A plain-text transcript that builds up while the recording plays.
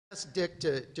ask Dick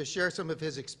to share some of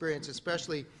his experience,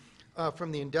 especially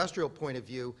from the industrial point of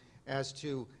view, as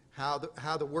to how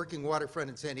the working waterfront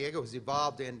in San Diego has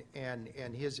evolved and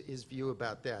his view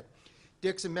about that.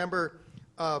 Dick's a member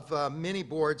of many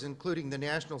boards, including the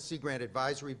National Sea Grant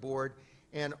Advisory Board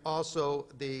and also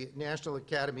the National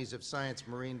Academies of Science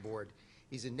Marine Board.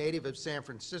 He's a native of San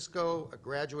Francisco, a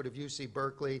graduate of UC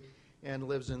Berkeley, and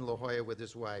lives in La Jolla with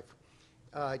his wife.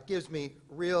 It gives me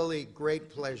really great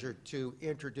pleasure to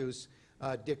introduce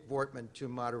Dick Vortmann to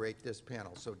moderate this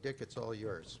panel. So, Dick, it's all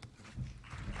yours.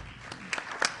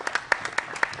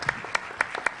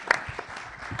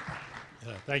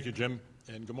 Thank you, Jim,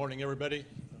 and good morning, everybody,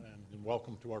 and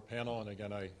welcome to our panel. And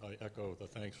again, I echo the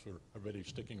thanks for everybody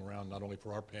sticking around, not only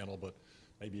for our panel, but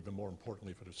maybe even more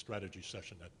importantly for the strategy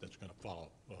session that's going to follow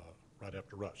right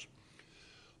after us.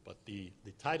 But the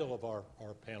title of our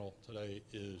panel today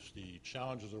is The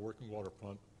Challenges of the Working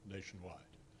Waterfront Nationwide.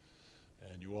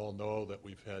 And you all know that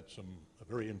we've had a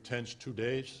very intense 2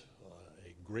 days.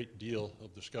 A great deal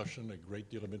of discussion, a great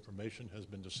deal of information has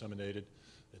been disseminated.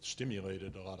 It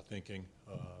stimulated a lot of thinking,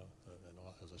 and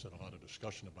as I said, a lot of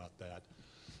discussion about that.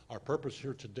 Our purpose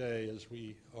here today is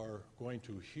we are going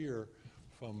to hear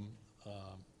from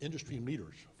industry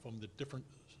leaders from the different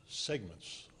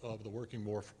segments of the working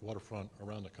waterfront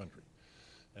around the country,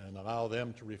 and allow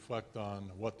them to reflect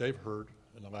on what they've heard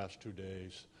in the last 2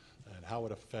 days and how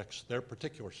it affects their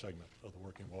particular segment of the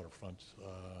working waterfront,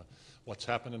 what's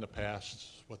happened in the past,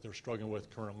 what they're struggling with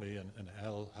currently, and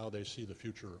how they see the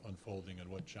future unfolding and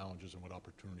what challenges and what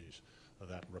opportunities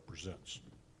that represents.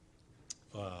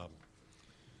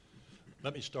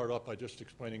 Let me start off by just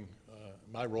explaining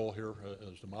my role here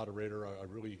as the moderator. I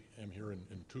really am here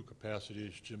in 2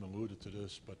 capacities. Jim alluded to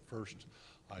this, but first,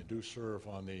 I do serve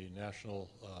on the National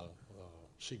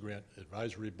Sea Grant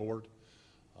Advisory Board.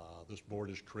 This board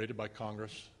is created by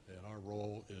Congress, and our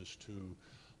role is to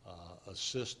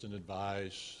assist and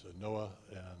advise NOAA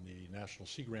and the National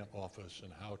Sea Grant Office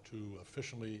in how to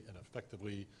efficiently and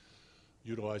effectively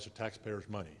utilize the taxpayers'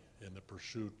 money in the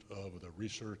pursuit of the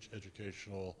research,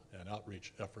 educational, and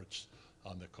outreach efforts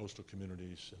on the coastal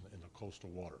communities and in the coastal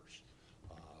waters.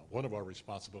 One of our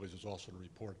responsibilities is also to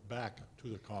report back to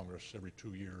the Congress every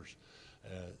 2 years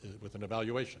with an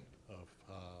evaluation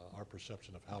of our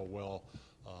perception of how well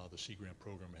the Sea Grant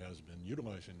program has been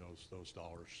utilizing those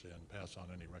dollars, and pass on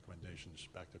any recommendations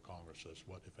back to Congress as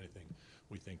what, if anything,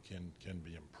 we think can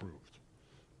be improved.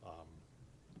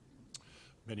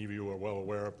 Many of you are well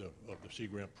aware of the Sea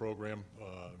Grant program.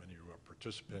 Many of you are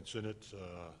participants in it.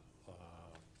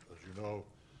 As you know,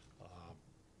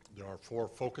 there are 4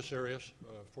 focus areas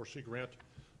for Sea Grant: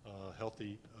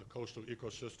 healthy coastal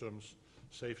ecosystems,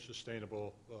 safe,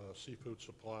 sustainable seafood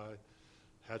supply,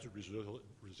 hazard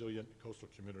resilient coastal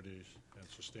communities, and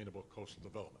sustainable coastal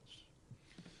developments.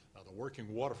 Now, the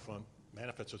working waterfront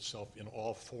manifests itself in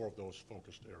all 4 of those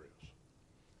focused areas.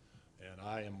 And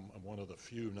I am one of the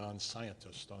few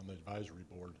non-scientists on the advisory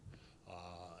board,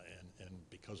 and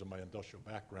because of my industrial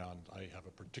background, I have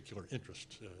a particular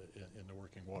interest in the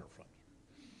working waterfront.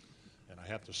 And I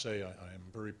have to say, I am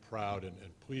very proud and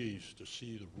pleased to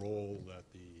see the role that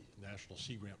the National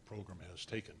Sea Grant Program has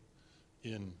taken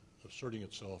in asserting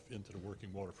itself into the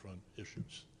working waterfront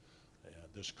issues. And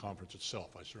this conference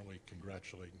itself, I certainly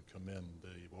congratulate and commend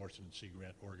the Washington Sea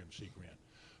Grant, Oregon Sea Grant,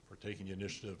 for taking the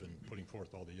initiative and putting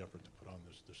forth all the effort to put on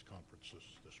this conference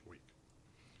this week.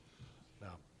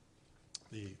 Now,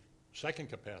 the second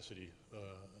capacity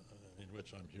in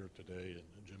which I'm here today,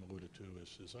 and Jim alluded to,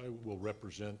 is I will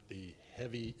represent the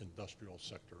heavy industrial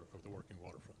sector of the working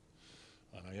waterfront.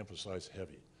 And I emphasize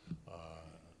heavy.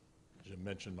 Jim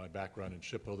mentioned my background in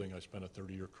shipbuilding. I spent a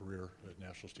 30-year career at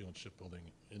National Steel and Shipbuilding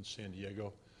in San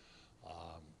Diego.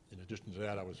 In addition to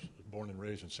that, I was born and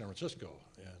raised in San Francisco,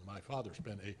 and my father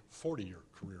spent a 40-year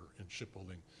career in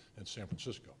shipbuilding in San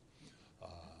Francisco.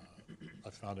 I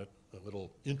found it a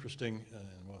little interesting,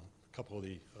 and a couple of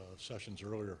the sessions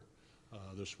earlier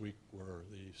this week where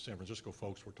the San Francisco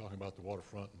folks were talking about the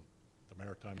waterfront and the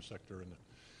maritime sector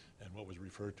and what was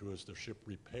referred to as the ship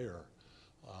repair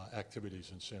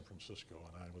activities in San Francisco.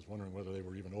 And I was wondering whether they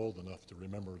were even old enough to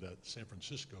remember that San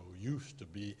Francisco used to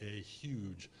be a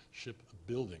huge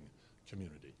shipbuilding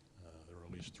community. There were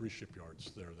at least 3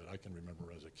 shipyards there that I can remember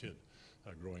as a kid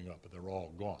growing up, but they're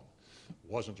all gone. It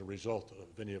wasn't a result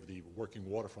of any of the working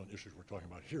waterfront issues we're talking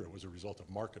about here. It was a result of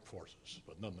market forces,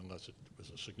 but nonetheless it was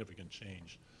a significant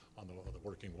change on the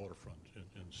working waterfront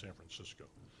in San Francisco.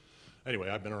 Anyway,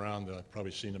 I've been around,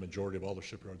 probably seen the majority of all the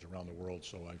shipyards around the world,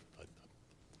 so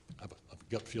I've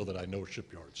gut feel that I know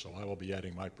shipyards. So I will be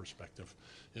adding my perspective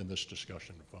in this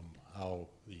discussion from how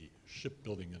the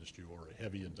shipbuilding industry or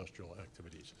heavy industrial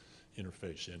activities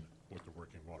interface in with the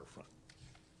working waterfront.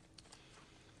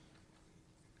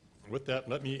 With that,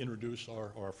 let me introduce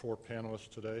our four panelists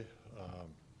today.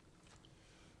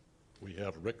 We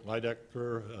have Rick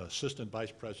Leidecker, Assistant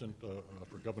Vice President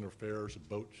for Government Affairs at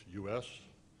Boat US.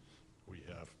 We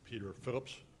have Peter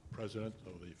Phillips, President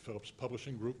of the Phillips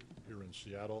Publishing Group here in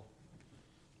Seattle.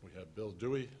 We have Bill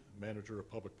Dewey, Manager of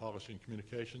Public Policy and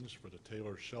Communications for the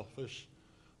Taylor Shellfish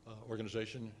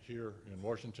organization here in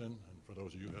Washington. And for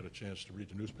those of you who had a chance to read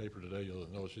the newspaper today, you'll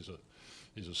notice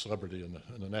he's a celebrity in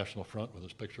the national front with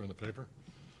his picture in the paper.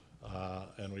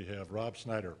 And we have Rob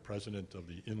Snyder, President of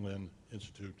the Inland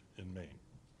Institute in Maine.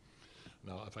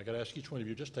 Now, if I could ask each one of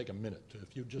you, just take a minute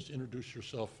if you just introduce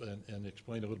yourself and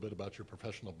explain a little bit about your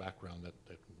professional background that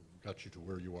got you to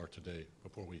where you are today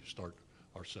before we start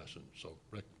our session. So,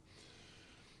 Rick.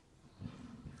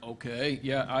 Okay,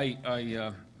 yeah,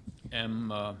 I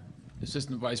am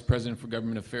Assistant Vice President for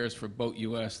Government Affairs for Boat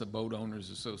US, the Boat Owners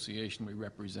Association. We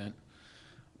represent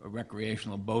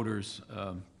recreational boaters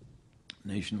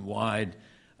nationwide.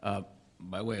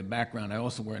 By way of background, I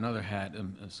also wear another hat.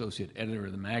 I'm associate editor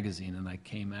of the magazine, and I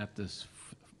came at this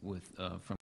with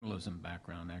from a journalism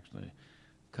background, actually.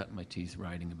 Cut my teeth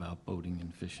writing about boating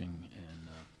and fishing and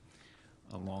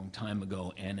a long time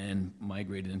ago, and then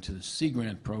migrated into the Sea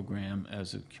Grant program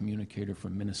as a communicator for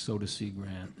Minnesota Sea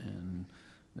Grant, and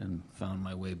then found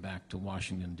my way back to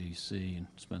Washington, D.C., and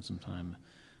spent some time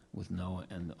with NOAA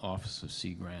and the Office of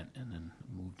Sea Grant, and then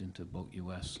moved into Boat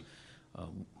US.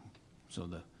 So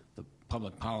the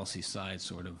public policy side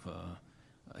sort of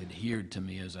adhered to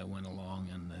me as I went along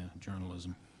in the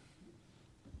journalism.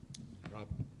 Rob.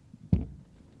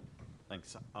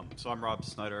 Thanks. So I'm Rob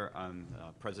Snyder. I'm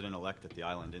President-elect at the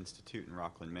Island Institute in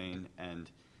Rockland, Maine,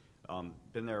 and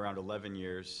been there around 11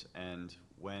 years. And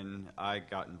when I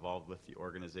got involved with the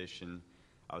organization,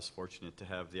 I was fortunate to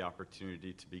have the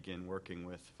opportunity to begin working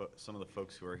with some of the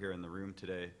folks who are here in the room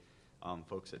today,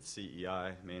 folks at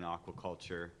CEI, Maine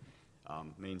Aquaculture,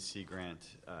 Maine Sea Grant,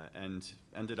 and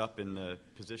ended up in the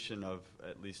position of,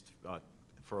 at least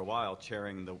for a while,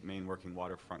 chairing the Maine Working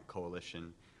Waterfront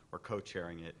Coalition, or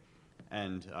co-chairing it,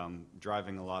 and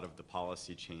driving a lot of the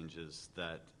policy changes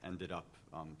that ended up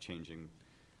changing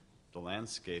the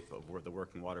landscape of the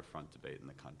working waterfront debate in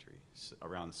the country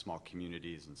around small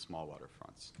communities and small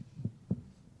waterfronts.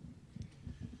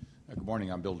 Good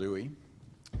morning, I'm Bill Dewey.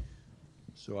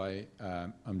 So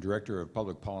I'm Director of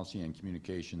Public Policy and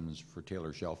Communications for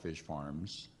Taylor Shellfish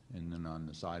Farms. And then on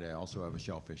the side, I also have a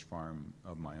shellfish farm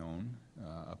of my own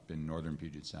up in northern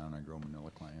Puget Sound. I grow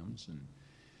manila clams. And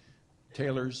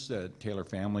Taylor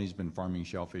family's been farming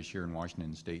shellfish here in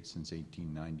Washington State since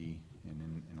 1890.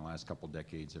 And in the last couple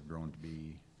decades have grown to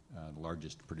be the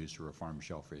largest producer of farm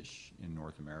shellfish in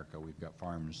North America. We've got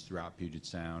farms throughout Puget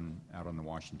Sound, out on the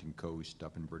Washington coast,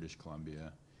 up in British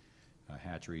Columbia,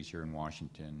 hatcheries here in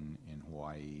Washington, in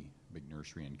Hawaii, big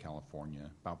nursery in California,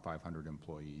 about 500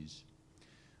 employees.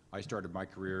 I started my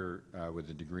career with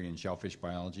a degree in shellfish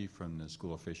biology from the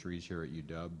School of Fisheries here at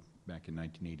UW back in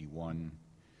 1981.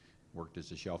 Worked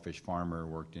as a shellfish farmer,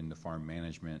 worked into farm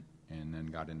management, and then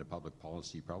got into public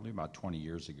policy probably about 20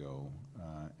 years ago,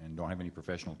 and don't have any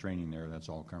professional training there. That's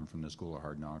all come from the School of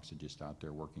Hard Knocks, and just out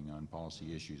there working on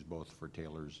policy issues, both for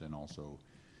Taylor's and also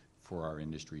for our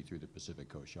industry through the Pacific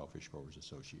Coast Shellfish Growers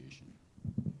Association.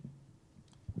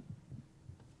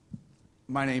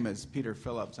 My name is Peter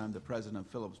Phillips. I'm the president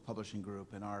of Phillips Publishing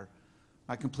Group, and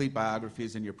my complete biography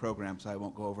is in your program, so I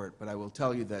won't go over it, but I will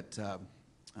tell you that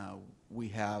we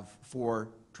have 4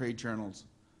 trade journals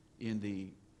in the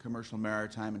commercial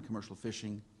maritime and commercial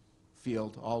fishing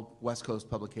field, all West Coast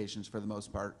publications for the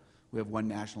most part. We have 1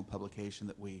 national publication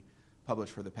that we publish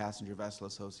for the Passenger Vessel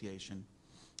Association.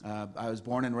 I was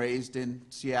born and raised in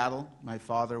Seattle. My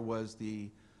father was the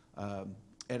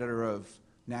editor of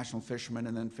National Fisherman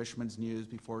and then Fisherman's News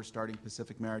before starting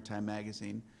Pacific Maritime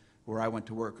Magazine, where I went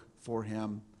to work for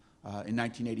him in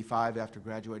 1985 after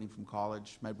graduating from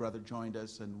college. My brother joined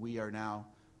us, and we are now,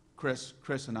 Chris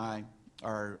and I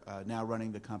are now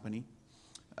running the company.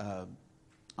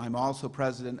 I'm also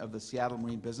president of the Seattle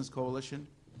Marine Business Coalition,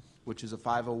 which is a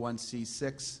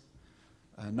 501c6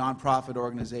 nonprofit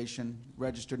organization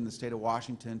registered in the state of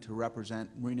Washington to represent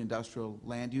marine industrial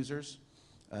land users.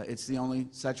 It's the only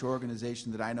such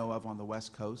organization that I know of on the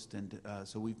West Coast, and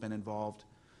so we've been involved.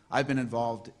 I've been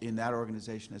involved in that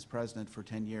organization as president for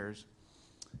 10 years.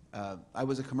 I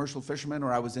was a commercial fisherman,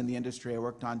 or I was in the industry. I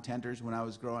worked on tenders when I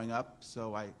was growing up,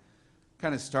 so I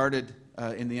kind of started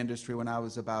in the industry when I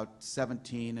was about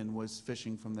 17 and was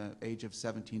fishing from the age of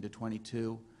 17 to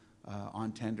 22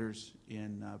 on tenders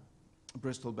in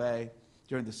Bristol Bay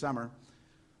during the summer.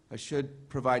 I should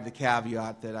provide the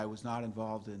caveat that I was not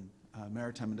involved in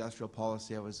maritime industrial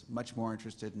policy. I was much more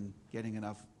interested in getting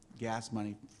enough gas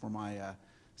money for my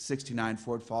 69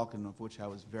 Ford Falcon, of which I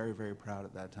was very, very proud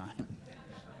at that time.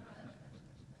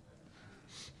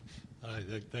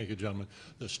 Thank you, gentlemen.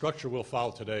 The structure we'll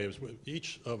follow today is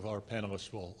each of our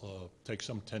panelists will take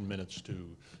some 10 minutes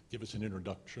to give us an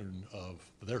introduction of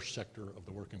their sector of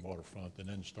the working waterfront and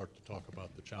then start to talk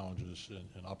about the challenges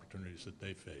and opportunities that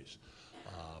they face.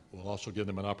 We'll also give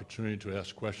them an opportunity to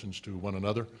ask questions to one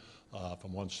another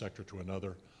from one sector to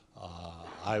another.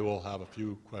 I will have a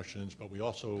few questions, but we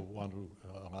also want to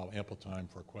allow ample time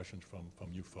for questions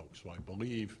from you folks. So I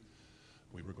believe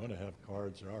we were going to have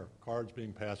cards. There are cards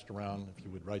being passed around. If you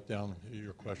would write down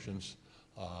your questions,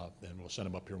 and we'll send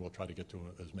them up here, and we'll try to get to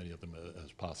as many of them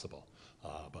as possible.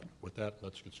 But with that,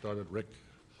 let's get started. Rick,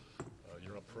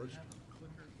 you're up first.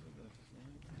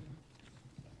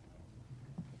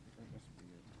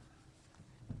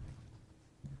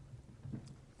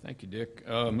 Thank you, Dick.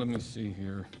 Let me see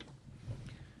here.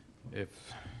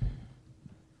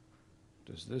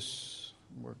 Does this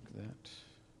work that?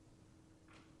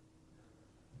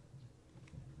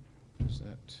 Is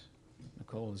that,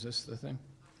 Nicole, is this the thing?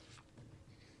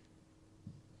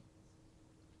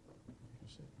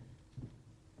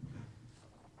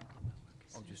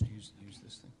 I'll just use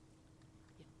this thing.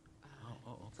 Okay.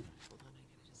 Hold on, I gotta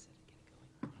just set it, get it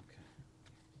going. Okay.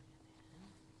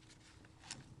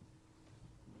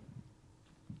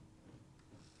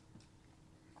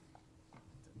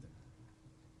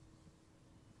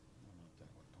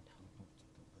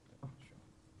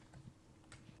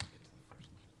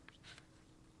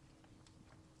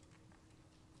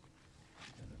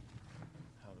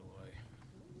 How do I?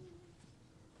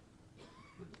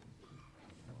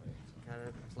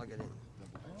 Gotta plug it in.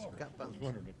 Got bumped.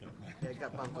 Wondered if that- Yeah, it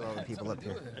got bumped with all the people up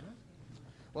here.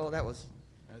 Well, that was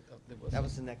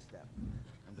the next step.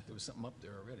 But there was something up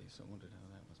there already, so I wondered how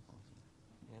that was possible.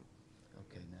 Yep.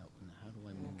 Okay, now how do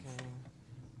I move?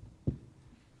 Okay.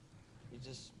 You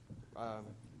just,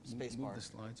 space bar. Move the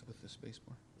slides with the space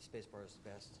bar? The space bar is the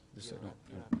best. This You I don't have-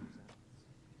 don't- you don't have to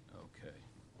use that. Okay.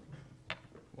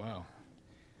 Wow.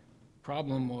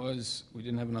 Problem was, we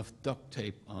didn't have enough duct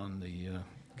tape on the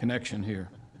connection here.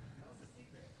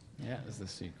 Yeah, that's the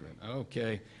secret.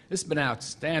 Okay. This has been an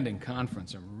outstanding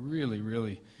conference. I really,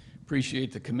 really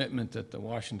appreciate the commitment that the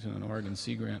Washington and Oregon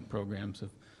Sea Grant programs have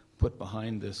put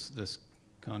behind this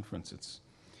conference.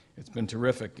 It's been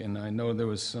terrific, and I know there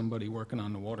was somebody working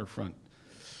on the waterfront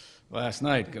last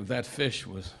night. That fish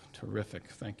was terrific.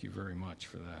 Thank you very much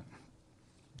for that.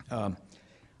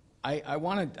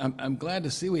 I'm glad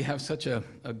to see we have such a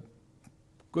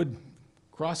good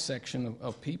cross-section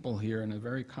of people here in a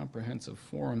very comprehensive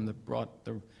forum that brought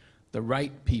the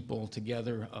right people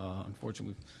together.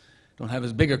 Unfortunately, we don't have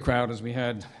as big a crowd as we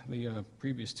had the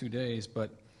previous 2 days, but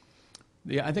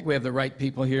I think we have the right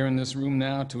people here in this room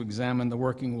now to examine the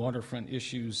working waterfront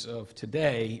issues of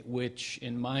today, which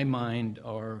in my mind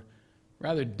are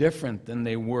rather different than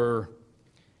they were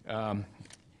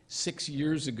 6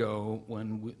 years ago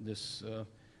when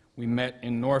we met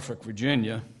in Norfolk,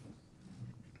 Virginia,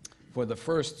 for the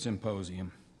first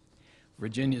symposium.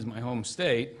 Virginia is my home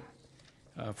state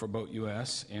for Boat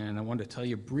US, and I wanted to tell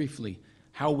you briefly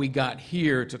how we got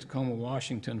here to Tacoma,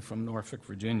 Washington from Norfolk,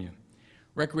 Virginia.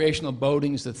 Recreational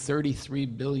boating is a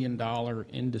 $33 billion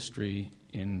industry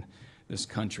in this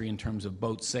country in terms of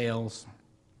boat sales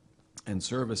and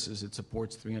services. It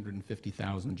supports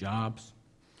 350,000 jobs.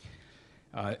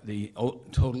 The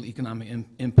total economic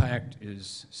impact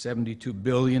is $72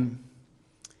 billion.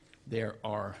 There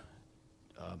are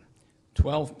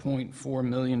 12.4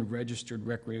 million registered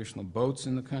recreational boats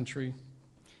in the country.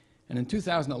 And in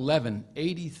 2011,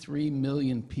 83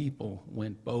 million people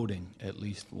went boating at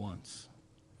least once.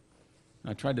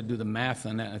 I tried to do the math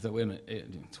on that. I thought, wait a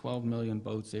minute, 12 million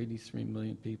boats, 83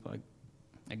 million people.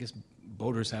 I guess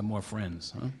boaters have more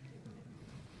friends, huh?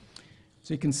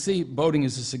 So you can see boating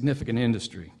is a significant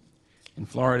industry. In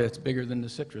Florida, it's bigger than the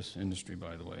citrus industry,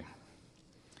 by the way.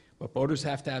 But boaters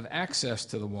have to have access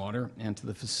to the water and to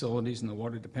the facilities and the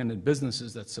water-dependent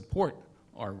businesses that support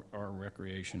our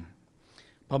recreation.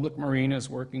 Public marinas,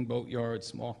 working boat yards,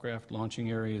 small craft launching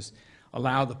areas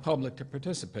allow the public to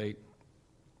participate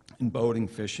in boating,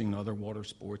 fishing, other water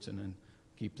sports, and then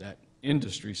keep that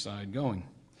industry side going.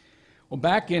 Well,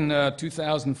 back in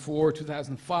 2004,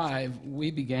 2005, we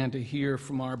began to hear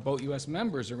from our Boat US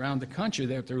members around the country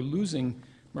that they're losing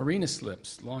marina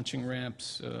slips, launching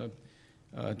ramps,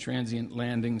 transient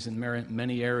landings in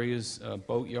many areas,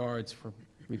 boat yards for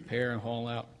repair and haul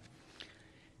out.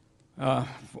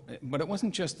 But it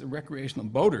wasn't just the recreational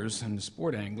boaters and the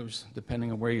sport anglers.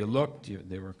 Depending on where you looked,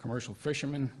 there were commercial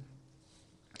fishermen,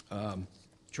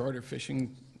 charter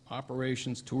fishing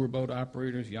operations, tour boat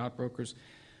operators, yacht brokers.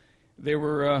 They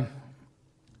were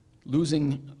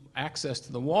losing access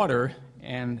to the water,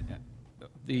 and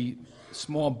the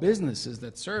small businesses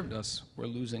that served us were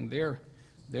losing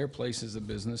their places of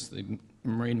business, the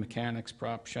marine mechanics,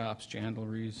 prop shops,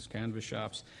 chandleries, canvas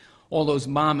shops, all those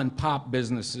mom and pop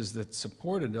businesses that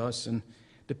supported us, and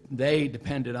they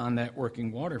depended on that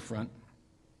working waterfront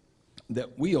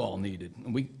that we all needed.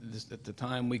 And at the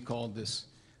time, we called this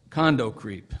condo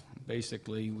creep.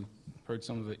 Basically, we heard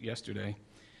some of it yesterday.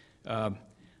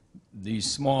 These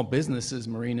small businesses,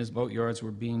 marinas, boatyards,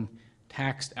 were being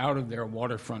taxed out of their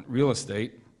waterfront real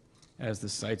estate as the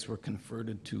sites were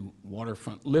converted to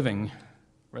waterfront living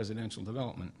residential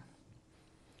development.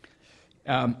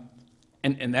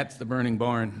 And that's the burning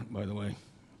barn, by the way.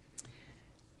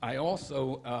 I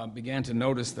also began to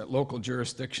notice that local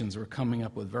jurisdictions were coming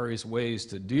up with various ways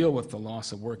to deal with the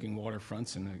loss of working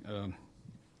waterfronts. And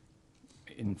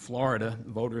in Florida,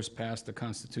 voters passed a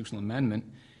constitutional amendment,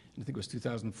 I think it was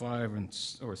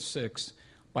 2005 or 6,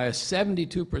 by a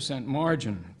 72%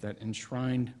 margin that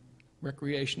enshrined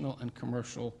recreational and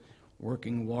commercial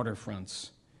working waterfronts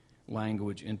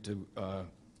language into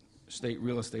state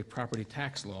real estate property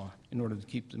tax law in order to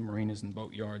keep the marinas and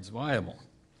boatyards viable.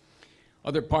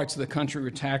 Other parts of the country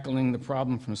were tackling the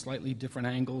problem from slightly different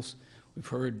angles. We've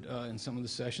heard in some of the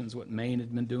sessions what Maine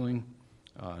had been doing,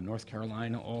 North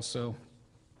Carolina also.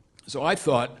 So I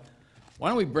thought, why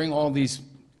don't we bring all these,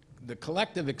 the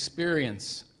collective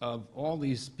experience of all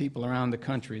these people around the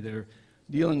country that are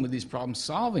dealing with these problems,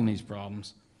 solving these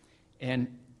problems, and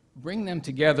bring them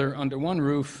together under one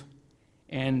roof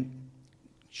and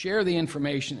share the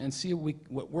information and see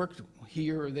what worked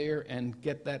here or there and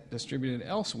get that distributed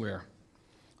elsewhere.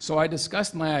 So I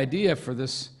discussed my idea for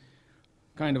this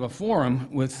kind of a forum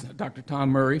with Dr. Tom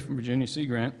Murray from Virginia Sea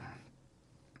Grant.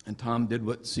 And Tom did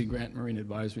what Sea Grant Marine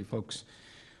Advisory folks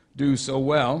do so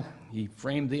well. He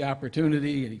framed the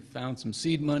opportunity, and he found some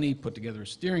seed money, put together a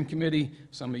steering committee.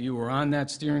 Some of you were on that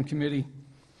steering committee.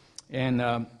 And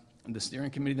the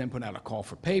steering committee then put out a call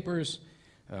for papers.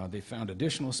 They found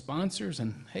additional sponsors,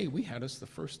 and hey, we had us the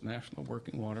first National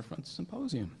Working Waterfront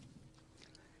Symposium.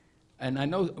 And I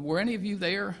know, were any of you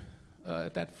there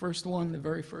at that first one, the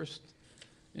very first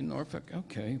in Norfolk?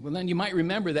 Okay, well then you might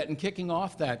remember that in kicking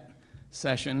off that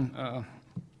session,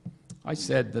 I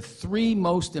said the three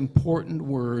most important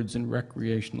words in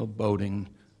recreational boating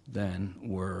then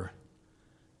were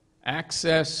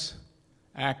access,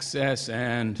 access,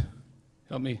 and,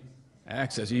 help me,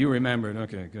 access. You remembered,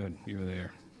 okay, good, you were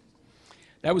there.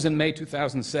 That was in May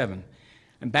 2007.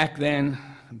 And back then,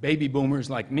 baby boomers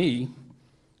like me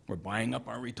were buying up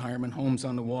our retirement homes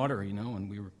on the water, you know,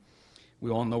 and we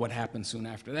all know what happened soon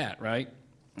after that, right?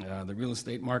 The real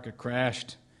estate market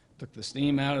crashed, took the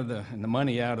steam out of and the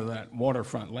money out of that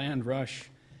waterfront land rush.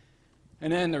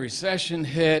 And then the recession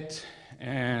hit,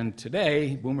 and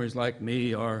today, boomers like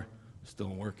me are still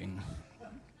working.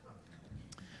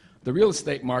 The real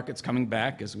estate market's coming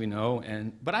back, as we know,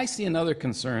 but I see another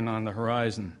concern on the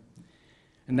horizon,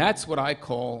 and that's what I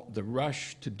call the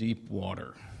rush to deep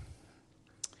water.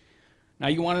 Now,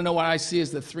 you want to know what I see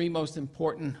as the three most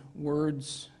important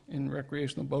words in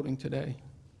recreational boating today?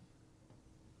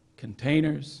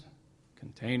 Containers,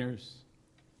 containers,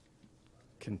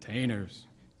 containers.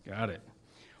 Got it.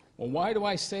 Well, why do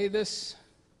I say this?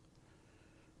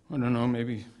 I don't know,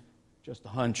 maybe just a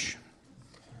hunch.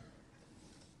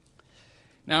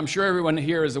 Now, I'm sure everyone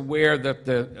here is aware that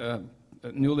the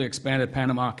newly expanded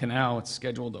Panama Canal, it's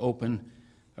scheduled to open,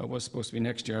 was supposed to be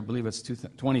next year, I believe it's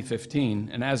 2015,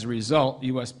 and as a result,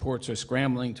 U.S. ports are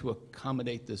scrambling to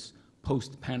accommodate this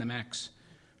post-Panamax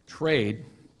trade.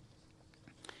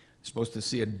 Supposed to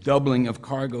see a doubling of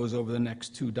cargoes over the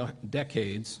next 2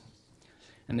 decades,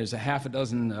 and there's a half a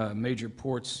dozen major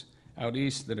ports out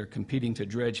east that are competing to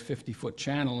dredge 50-foot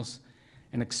channels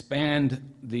and expand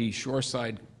the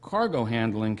shoreside cargo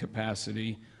handling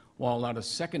capacity, while a lot of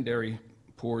secondary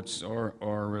ports are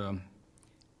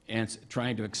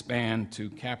trying to expand to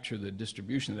capture the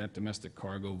distribution of that domestic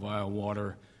cargo via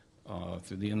water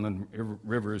through the inland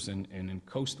rivers and in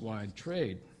coast-wide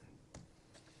trade.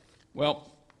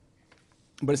 Well,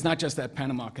 but it's not just that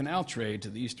Panama Canal trade to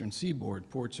the eastern seaboard.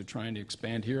 Ports are trying to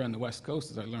expand here on the west coast,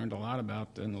 as I learned a lot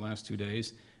about in the last 2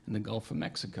 days, in the Gulf of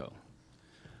Mexico.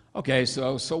 Okay,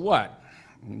 so what?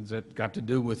 What's that got to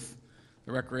do with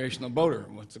the recreational boater?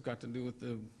 What's it got to do with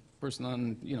the person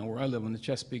on, where I live on the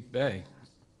Chesapeake Bay.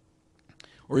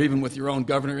 Or even with your own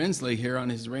Governor Inslee here on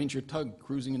his Ranger tug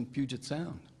cruising in Puget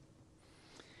Sound.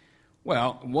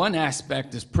 Well, one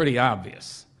aspect is pretty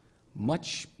obvious.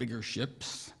 Much bigger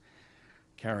ships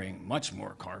carrying much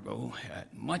more cargo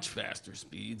at much faster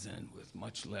speeds and with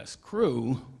much less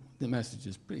crew. The message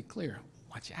is pretty clear.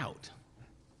 Watch out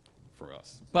for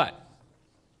us. But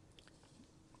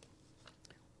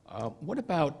what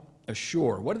about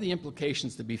ashore? What are the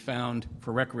implications to be found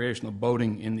for recreational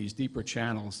boating in these deeper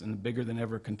channels and the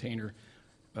bigger-than-ever container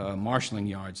marshaling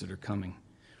yards that are coming?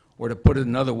 Or to put it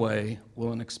another way,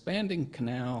 will an expanding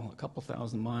canal a couple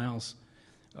thousand miles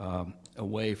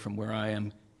away from where I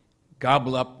am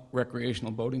gobble up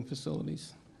recreational boating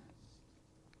facilities?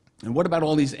 And what about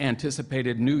all these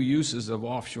anticipated new uses of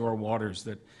offshore waters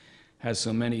that has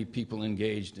so many people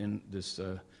engaged in this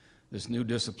new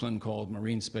discipline called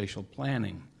marine spatial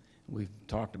planning? We've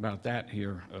talked about that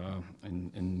here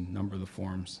in a number of the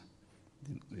forums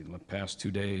in the past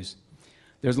 2 days.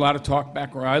 There's a lot of talk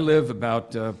back where I live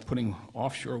about putting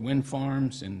offshore wind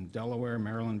farms in Delaware,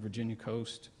 Maryland, Virginia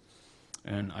coast.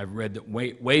 And I've read that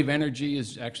wave energy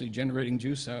is actually generating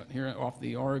juice out here off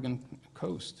the Oregon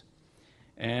coast.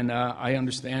 And I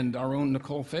understand our own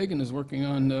Nicole Fagan is working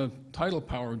on tidal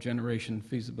power generation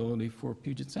feasibility for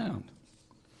Puget Sound.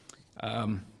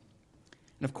 And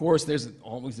of course, there's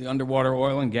always the underwater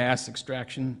oil and gas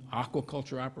extraction,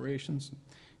 aquaculture operations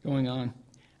going on.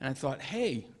 And I thought,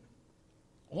 hey,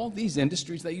 all these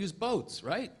industries, they use boats,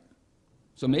 right?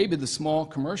 So maybe the small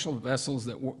commercial vessels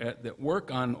that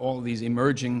work on all of these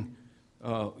emerging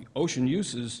ocean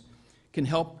uses can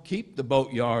help keep the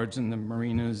boat yards and the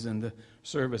marinas and the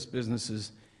service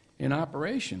businesses in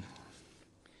operation.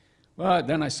 But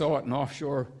then I saw what an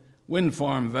offshore wind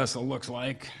farm vessel looks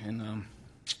like, and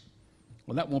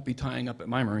well, that won't be tying up at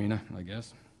my marina, I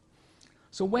guess.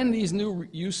 So when these new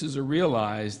uses are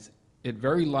realized, it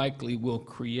very likely will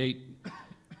create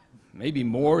maybe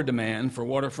more demand for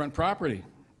waterfront property.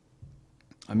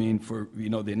 I mean, for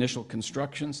the initial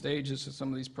construction stages of some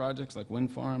of these projects, like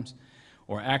wind farms,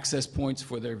 or access points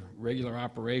for their regular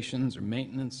operations or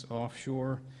maintenance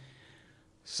offshore,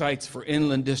 sites for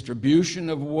inland distribution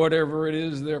of whatever it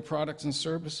is, their products and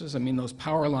services. I mean, those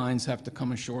power lines have to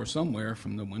come ashore somewhere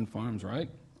from the wind farms, right?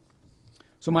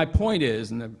 So my point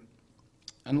is,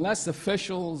 unless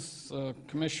officials,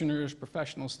 commissioners,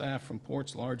 professional staff from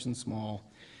ports large and small,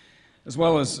 as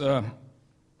well as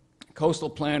coastal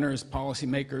planners,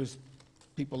 policymakers,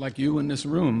 people like you in this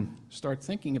room, start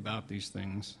thinking about these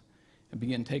things and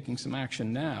begin taking some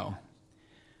action now,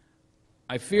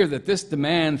 I fear that this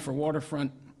demand for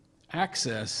waterfront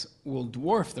access will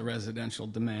dwarf the residential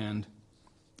demand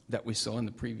that we saw in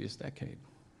the previous decade.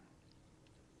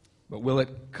 But will it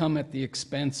come at the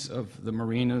expense of the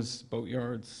marinas,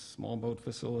 boatyards, small boat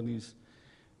facilities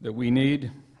that we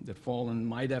need, that fall in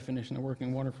my definition of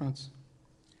working waterfronts?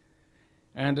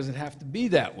 And does it have to be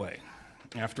that way?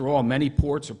 After all, many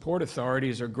ports or port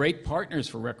authorities are great partners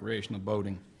for recreational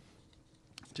boating,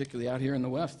 particularly out here in the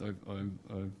West, I've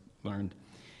learned.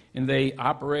 And they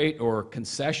operate or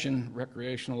concession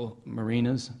recreational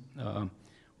marinas,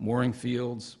 mooring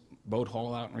fields, boat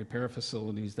haul-out and repair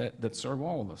facilities that serve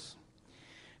all of us.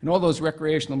 And all those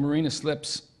recreational marina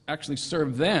slips actually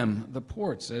serve them, the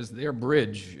ports, as their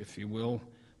bridge, if you will,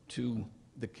 to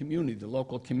the community, the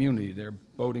local community, their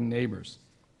boating neighbors.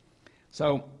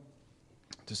 So,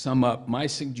 to sum up, my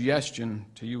suggestion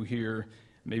to you here,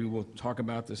 maybe we'll talk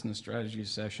about this in the strategy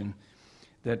session,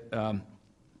 that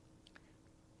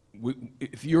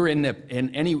if you're in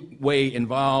any way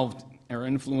involved or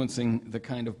influencing the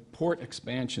kind of port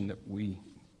expansion that we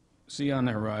see on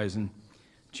the horizon,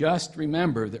 just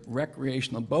remember that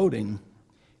recreational boating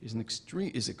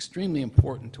is extremely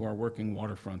important to our working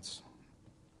waterfronts,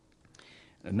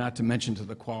 and not to mention to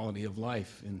the quality of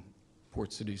life in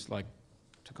port cities like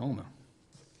Tacoma.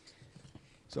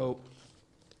 So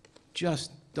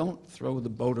just don't throw the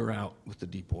boater out with the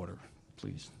deep water,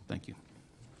 please. Thank you.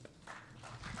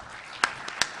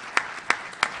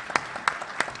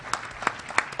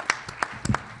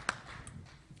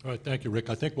 All right, thank you,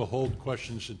 Rick. I think we'll hold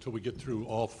questions until we get through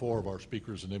all four of our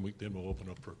speakers, and then we'll open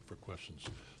up for questions.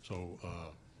 So,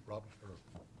 Rob?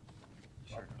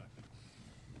 Sure.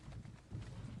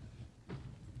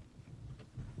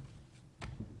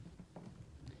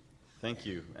 Thank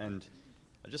you. And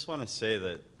I just want to say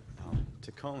that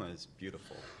Tacoma is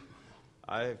beautiful.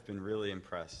 I've been really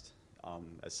impressed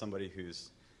as somebody who's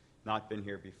not been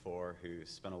here before, who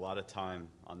spent a lot of time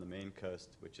on the Maine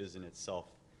coast, which is in itself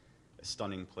a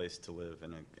stunning place to live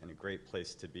and a great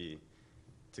place to be,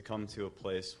 to come to a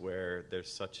place where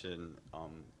there's such an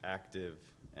active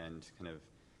and kind of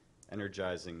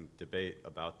energizing debate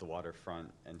about the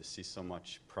waterfront, and to see so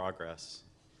much progress.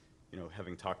 You know,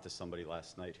 having talked to somebody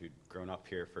last night who'd grown up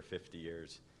here for 50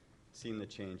 years, seen the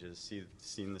changes,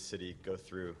 seen the city go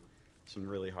through some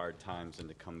really hard times, and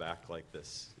to come back like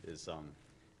this is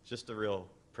just a real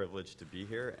privilege to be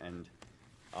here, and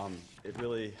it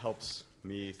really helps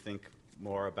me think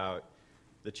more about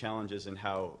the challenges and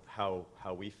how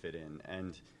we fit in.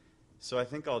 And so I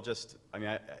think I'll just,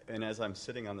 and as I'm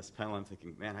sitting on this panel, I'm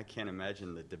thinking, man, I can't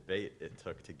imagine the debate it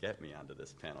took to get me onto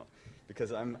this panel.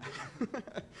 Because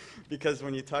because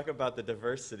when you talk about the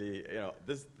diversity, you know,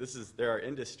 there are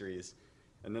industries,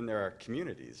 and then there are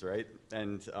communities, right?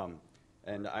 And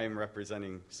I am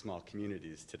representing small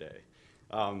communities today,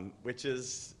 which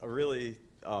is a really,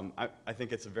 I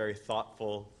think it's a very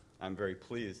thoughtful. I'm very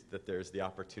pleased that there's the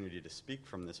opportunity to speak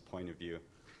from this point of view,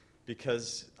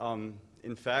 because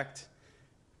in fact,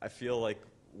 I feel like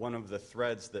one of the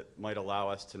threads that might allow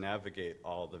us to navigate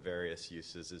all the various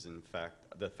uses is, in fact,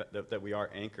 that we are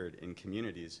anchored in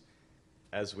communities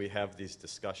as we have these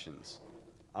discussions.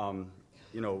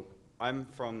 You know, I'm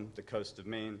from the coast of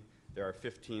Maine. There are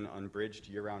 15 unbridged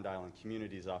year-round island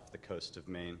communities off the coast of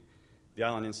Maine. The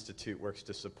Island Institute works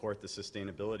to support the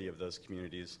sustainability of those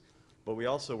communities, but we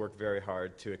also work very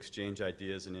hard to exchange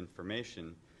ideas and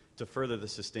information to further the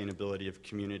sustainability of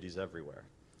communities everywhere.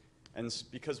 And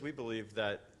because we believe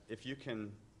that if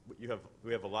we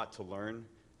have a lot to learn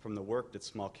from the work that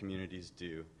small communities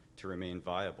do to remain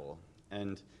viable.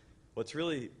 And what's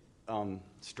really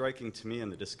striking to me in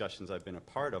the discussions I've been a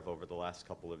part of over the last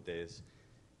couple of days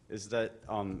is that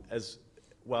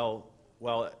while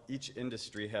each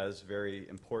industry has very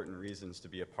important reasons to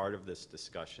be a part of this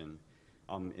discussion,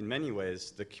 in many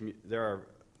ways, there are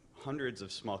hundreds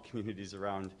of small communities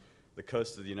around the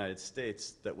coast of the United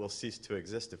States that will cease to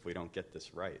exist if we don't get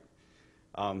this right.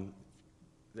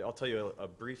 I'll tell you a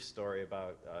brief story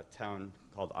about a town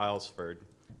called Islesford,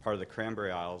 part of the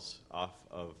Cranberry Isles off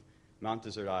of Mount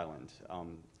Desert Island.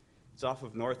 It's off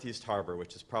of Northeast Harbor,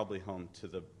 which is probably home to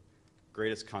the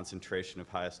greatest concentration of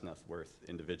highest net worth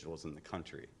individuals in the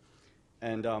country.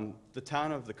 And the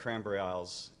town of the Cranberry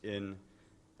Isles in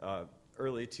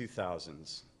early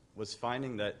 2000s was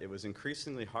finding that it was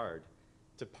increasingly hard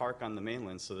to park on the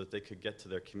mainland so that they could get to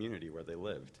their community where they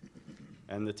lived.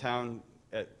 And the town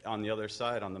on the other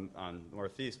side, on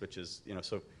northeast, which is, you know,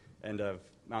 so end of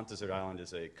Mount Desert Island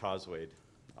is a causewayed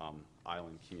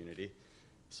island community,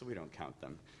 so we don't count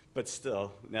them. But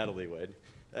still, Natalie would.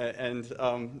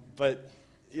 But,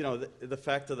 you know, the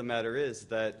fact of the matter is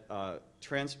that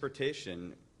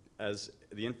transportation, as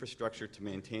the infrastructure to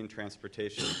maintain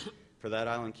transportation for that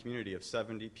island community of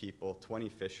 70 people, 20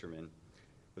 fishermen,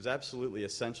 was absolutely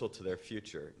essential to their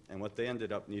future. And what they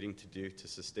ended up needing to do to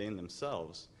sustain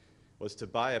themselves was to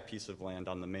buy a piece of land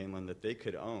on the mainland that they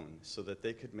could own so that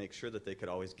they could make sure that they could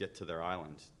always get to their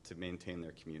island to maintain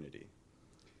their community.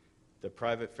 The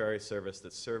private ferry service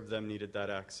that served them needed that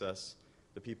access.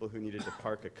 The people who needed to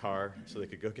park a car so they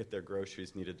could go get their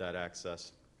groceries needed that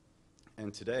access.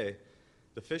 And today,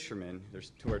 the fishermen,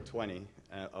 there's 220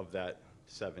 of that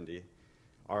 70,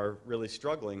 are really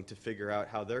struggling to figure out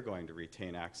how they're going to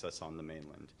retain access on the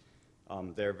mainland.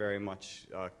 They're very much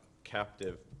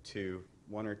captive to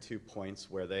one or two points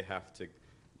where they have to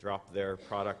drop their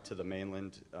product to the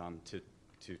mainland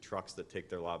to trucks that take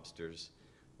their lobsters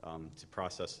to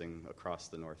processing across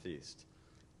the Northeast.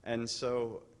 And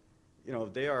so, you know,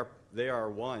 they are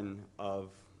one of,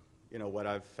 you know, what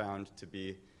I've found to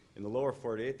be, in the lower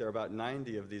 48, there are about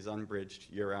 90 of these unbridged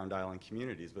year-round island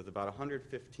communities with about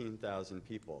 115,000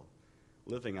 people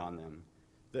living on them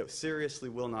that seriously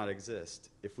will not exist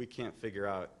if we can't figure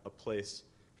out a place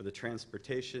for the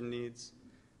transportation needs,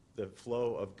 the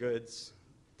flow of goods,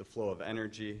 the flow of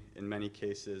energy, in many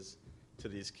cases, to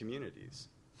these communities.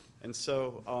 And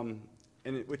so,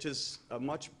 which is a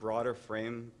much broader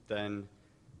frame than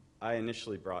I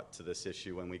initially brought to this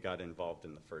issue when we got involved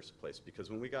in the first place.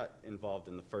 Because when we got involved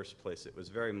in the first place, it was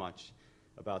very much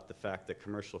about the fact that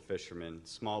commercial fishermen,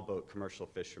 small boat commercial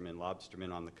fishermen,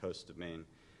 lobstermen on the coast of Maine,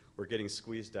 were getting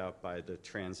squeezed out by the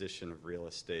transition of real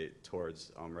estate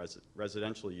towards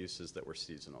residential uses that were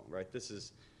seasonal, right?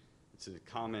 It's a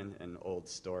common and old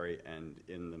story, and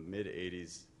in the in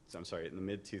the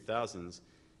mid-2000s,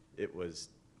 it was,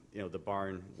 you know, the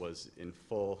barn was it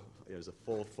was a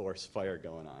full force fire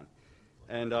going on.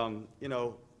 And, you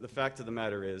know, the fact of the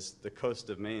matter is the coast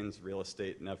of Maine's real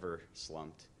estate never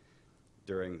slumped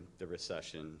during the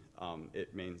recession.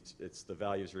 The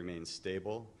values remain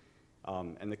stable,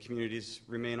 and the communities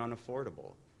remain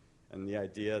unaffordable. And the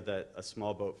idea that a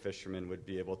small boat fisherman would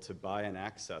be able to buy an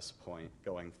access point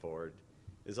going forward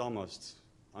is almost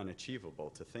unachievable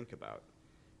to think about.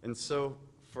 And so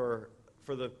for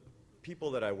the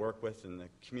people that I work with and the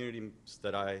communities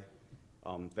that I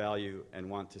value and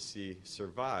want to see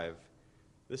survive,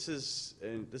 this is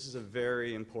a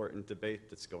very important debate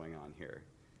that's going on here.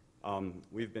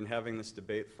 We've been having this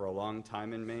debate for a long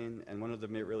time in Maine, and one of the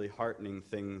really heartening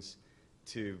things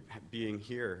to being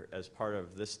here as part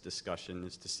of this discussion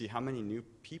is to see how many new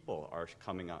people are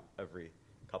coming up every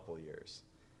couple of years.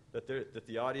 That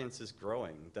the audience is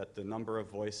growing, that the number of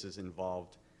voices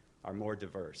involved are more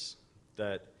diverse,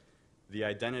 that the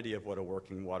identity of what a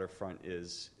working waterfront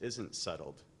isn't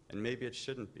settled, and maybe it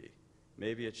shouldn't be.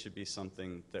 Maybe it should be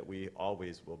something that we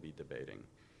always will be debating.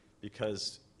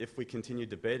 Because if we continue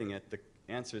debating it, the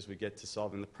answers we get to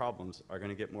solving the problems are going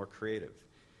to get more creative.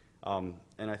 And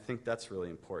I think that's really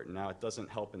important. Now, it doesn't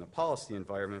help in the policy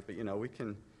environment, but we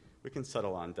can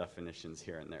settle on definitions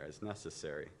here and there as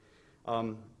necessary.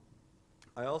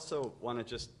 I also want to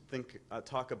just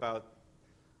talk about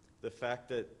the fact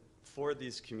that for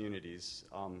these communities,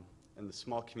 and the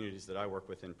small communities that I work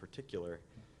with in particular,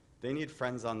 they need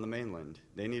friends on the mainland.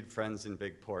 They need friends in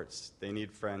big ports. They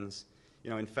need friends.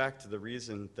 In fact, the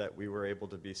reason that we were able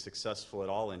to be successful at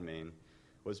all in Maine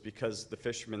was because the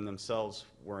fishermen themselves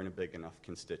weren't a big enough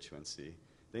constituency.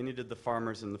 They needed the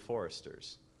farmers and the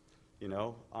foresters,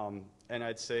 And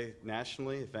I'd say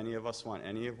nationally, if any of us want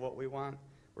any of what we want,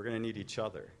 we're going to need each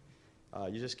other.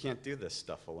 You just can't do this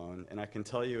stuff alone. And I can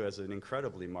tell you, as an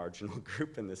incredibly marginal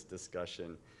group in this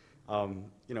discussion,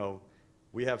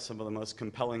 we have some of the most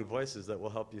compelling voices that will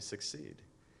help you succeed.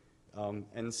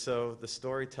 And so the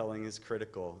storytelling is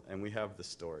critical, and we have the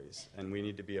stories, and we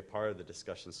need to be a part of the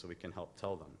discussion so we can help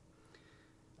tell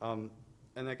them.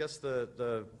 And I guess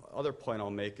the other point I'll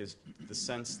make is the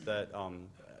sense that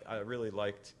I really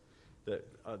liked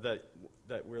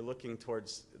that we're looking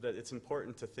towards, that it's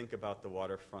important to think about the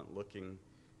waterfront looking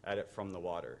at it from the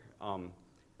water.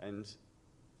 And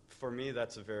for me,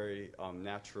 that's a very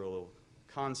natural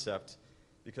concept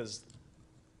because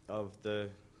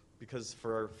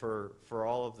for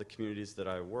all of the communities that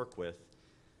I work with,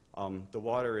 the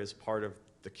water is part of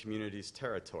the community's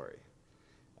territory.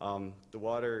 The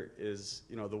water is,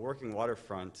 the working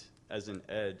waterfront as an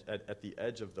edge, at the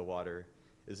edge of the water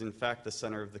is in fact the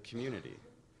center of the community.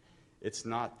 It's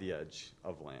not the edge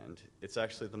of land. It's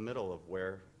actually the middle of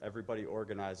where everybody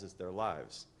organizes their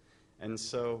lives. And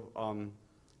so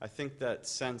I think that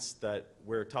sense that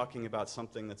we're talking about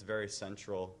something that's very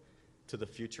central to the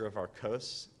future of our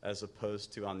coasts as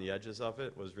opposed to on the edges of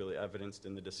it was really evidenced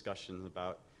in the discussion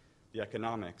about the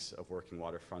economics of working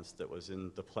waterfronts that was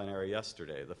in the plenary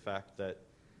yesterday. The fact that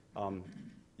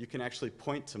you can actually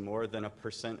point to more than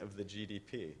 1% of the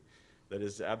GDP that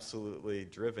is absolutely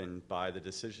driven by the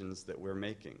decisions that we're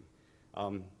making.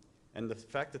 And the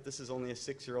fact that this is only a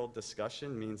 6-year-old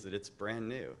discussion means that it's brand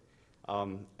new.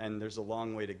 And there's a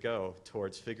long way to go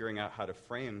towards figuring out how to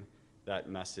frame that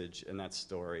message and that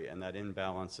story and that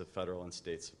imbalance of federal and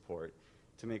state support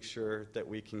to make sure that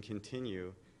we can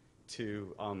continue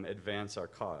to advance our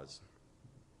cause.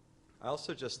 I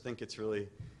also just think it's really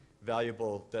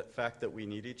valuable that fact that we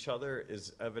need each other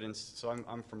is evidenced. So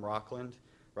I'm from Rockland.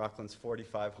 Rockland's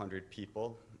 4,500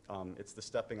 people. It's the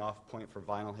stepping off point for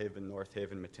Vinyl Haven, North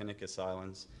Haven, Matinicus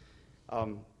Islands.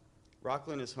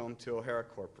 Rockland is home to O'Hara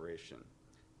Corporation.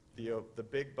 The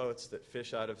big boats that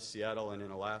fish out of Seattle and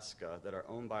in Alaska that are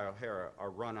owned by O'Hara are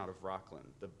run out of Rockland.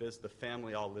 The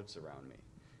family all lives around me.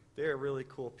 They are really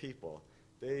cool people.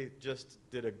 They just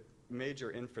did a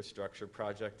major infrastructure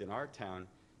project in our town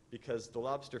because the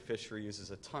lobster fishery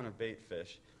uses a ton of bait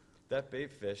fish. That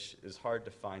bait fish is hard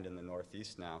to find in the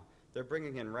Northeast now. They're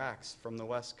bringing in racks from the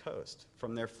West Coast,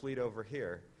 from their fleet over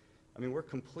here. I mean, we're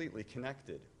completely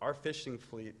connected. Our fishing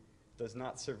fleet does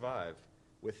not survive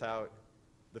without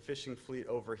the fishing fleet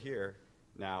over here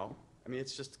now. I mean,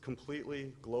 it's just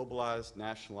completely globalized,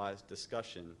 nationalized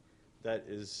discussion that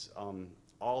is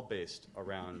all based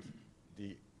around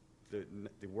the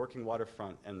working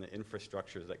waterfront and the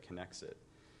infrastructure that connects it.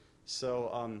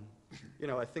 So,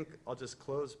 I think I'll just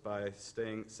close by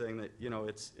saying that,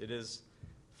 it is,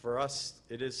 for us,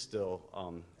 it is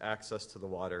still access to the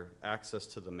water, access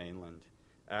to the mainland,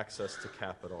 access to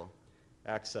capital,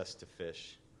 access to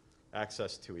fish,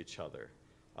 access to each other,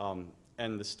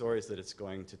 and the stories that it's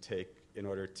going to take in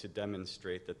order to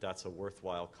demonstrate that that's a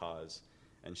worthwhile cause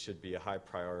and should be a high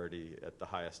priority at the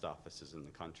highest offices in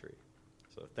the country.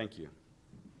 So thank you.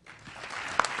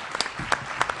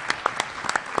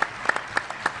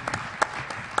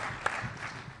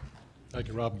 Thank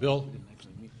you, Rob. Bill?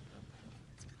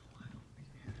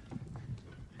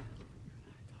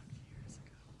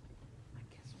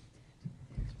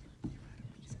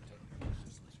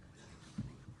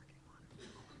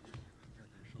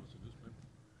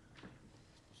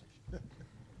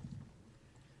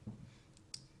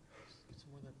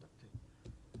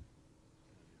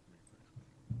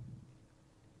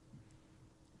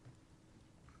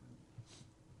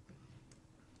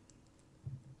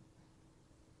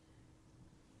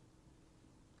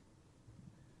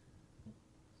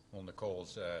 Well,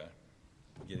 Nicole's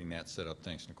getting that set up.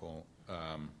 Thanks, Nicole.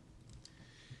 I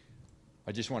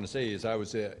just want to say, as I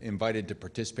was invited to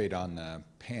participate on the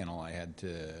panel, I had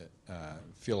to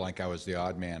feel like I was the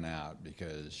odd man out,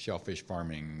 because shellfish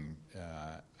farming,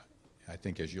 I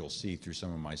think as you'll see through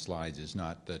some of my slides, is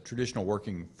not the traditional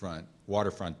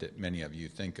waterfront that many of you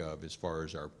think of as far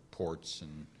as our ports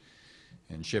and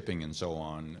shipping and so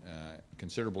on.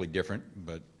 Considerably different,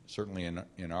 but certainly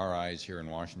in our eyes here in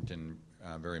Washington,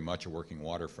 very much a working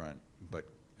waterfront, but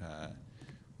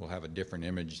will have a different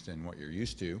image than what you're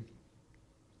used to,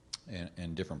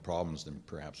 and different problems than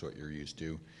perhaps what you're used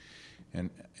to.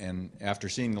 And after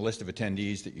seeing the list of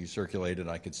attendees that you circulated,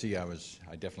 I could see I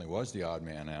definitely was the odd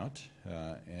man out.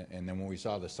 And then when we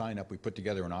saw the sign up, we put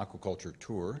together an aquaculture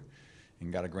tour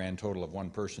and got a grand total of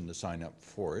one person to sign up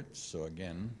for it. So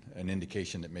again, an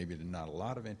indication that maybe there's not a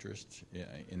lot of interest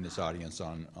in this audience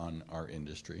on our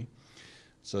industry.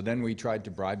 So then we tried to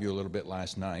bribe you a little bit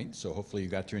last night. So hopefully you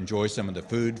got to enjoy some of the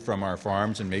food from our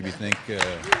farms and maybe think,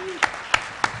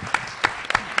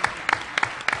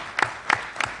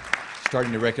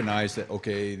 starting to recognize that,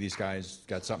 okay, these guys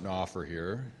got something to offer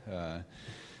here.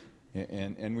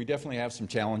 And we definitely have some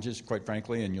challenges, quite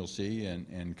frankly, and you'll see,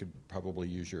 and could probably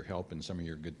use your help and some of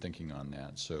your good thinking on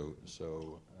that. So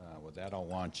with that, I'll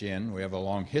launch in. We have a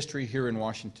long history here in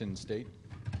Washington State.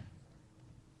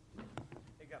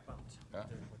 It got bumped. Yeah.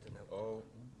 With the note. Oh,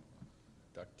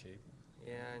 duct tape.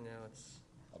 Yeah, I know, it's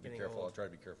I'll be getting careful. old. I'll try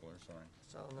to be careful. Sorry.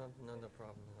 So no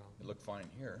problem at all. It looked fine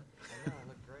here. I know, it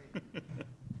looked great.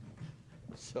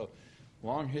 So,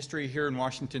 long history here in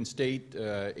Washington State,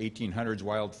 1800s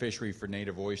wild fishery for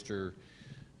native oyster,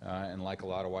 and like a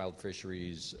lot of wild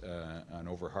fisheries, an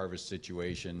overharvest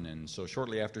situation. And so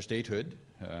shortly after statehood,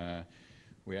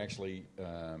 we actually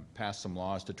passed some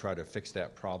laws to try to fix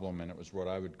that problem, and it was what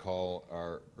I would call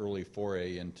our early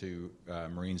foray into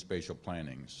marine spatial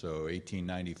planning. So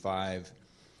 1895,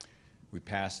 we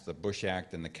passed the Bush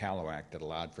Act and the Callow Act that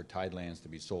allowed for tidelands to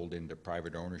be sold into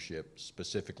private ownership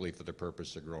specifically for the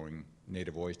purpose of growing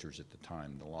native oysters at the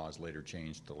time. The laws later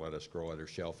changed to let us grow other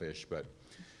shellfish, but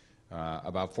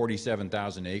about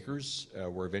 47,000 acres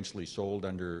were eventually sold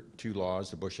under two laws,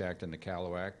 the Bush Act and the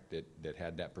Callow Act, that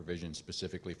had that provision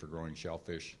specifically for growing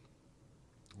shellfish.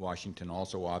 Washington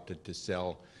also opted to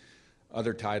sell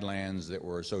other tidelands that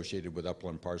were associated with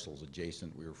upland parcels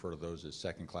adjacent. We refer to those as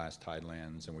second-class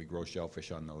tidelands, and we grow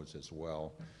shellfish on those as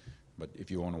well. But if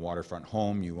you own a waterfront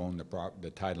home, you own the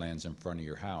tidelands in front of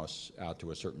your house out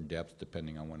to a certain depth,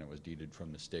 depending on when it was deeded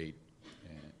from the state.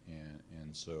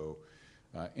 And so,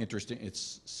 interesting.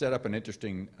 It's set up an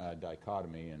interesting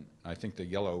dichotomy, and I think the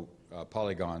yellow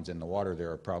polygons in the water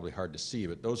there are probably hard to see,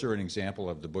 but those are an example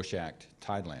of the Bush Act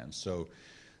tidelands. So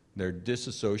they're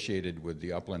disassociated with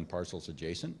the upland parcels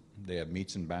adjacent. They have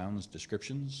meets and bounds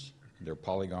descriptions. They're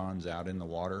polygons out in the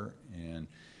water, and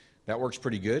that works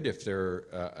pretty good if they're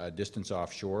a distance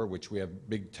offshore, which we have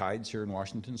big tides here in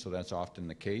Washington, so that's often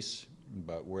the case.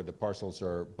 But where the parcels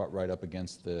are butt right up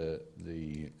against the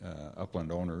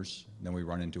upland owners, then we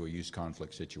run into a use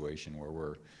conflict situation where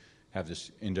we have this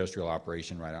industrial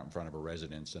operation right out in front of a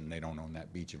residence, and they don't own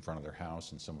that beach in front of their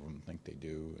house, and some of them think they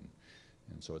do. And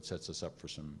so it sets us up for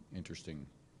some interesting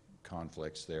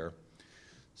conflicts there.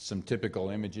 Some typical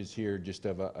images here just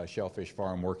of a shellfish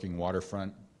farm working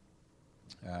waterfront.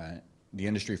 The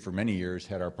industry for many years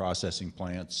had our processing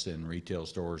plants and retail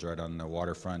stores right on the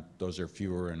waterfront. Those are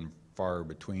fewer and far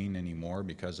between anymore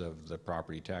because of the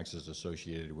property taxes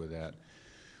associated with that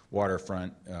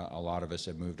waterfront. A lot of us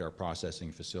have moved our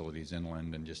processing facilities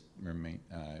inland and just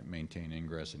maintain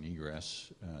ingress and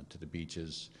egress to the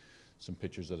beaches. Some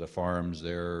pictures of the farms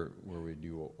there where we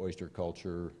do oyster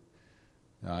culture.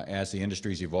 As the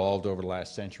industry's evolved over the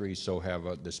last century, so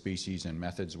have the species and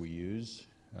methods we use.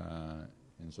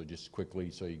 And so just quickly,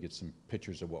 so you get some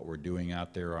pictures of what we're doing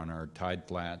out there on our tide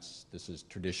flats. This is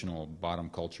traditional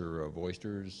bottom culture of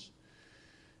oysters.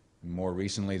 More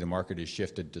recently, the market has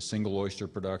shifted to single oyster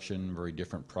production, very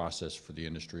different process for the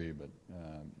industry, but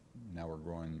now we're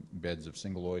growing beds of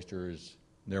single oysters.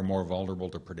 They're more vulnerable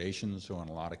to predation, so in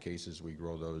a lot of cases we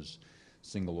grow those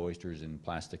single oysters in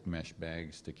plastic mesh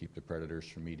bags to keep the predators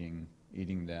from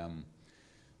eating them.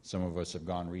 Some of us have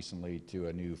gone recently to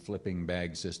a new flipping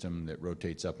bag system that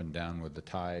rotates up and down with the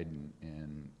tide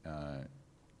and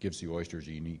gives the oysters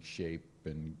a unique shape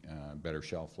and better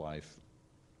shelf life.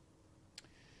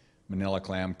 Manila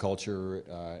clam culture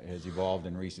has evolved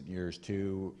in recent years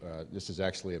too. This is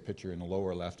actually a picture in the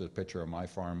lower left, a picture of my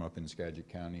farm up in Skagit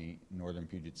County, northern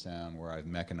Puget Sound, where I've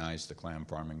mechanized the clam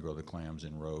farm and grow the clams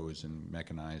in rows and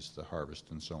mechanized the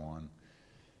harvest and so on.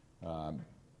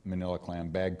 manila clam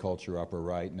bag culture upper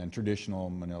right, and then traditional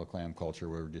manila clam culture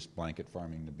where we're just blanket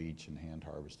farming the beach and hand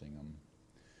harvesting them.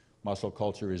 Mussel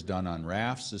culture is done on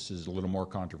rafts. This is a little more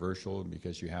controversial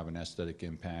because you have an aesthetic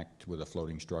impact with a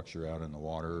floating structure out in the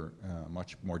water,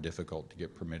 much more difficult to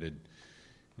get permitted.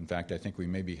 In fact, I think we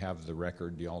maybe have the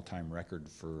record, the all-time record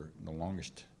for the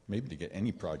longest, maybe to get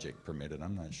any project permitted,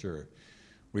 I'm not sure.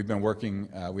 We've been working,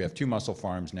 we have 2 mussel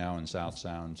farms now in South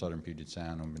Sound, Southern Puget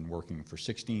Sound. We've been working for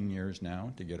 16 years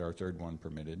now to get our 3rd one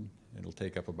permitted. It'll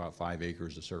take up about 5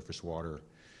 acres of surface water,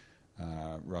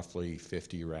 roughly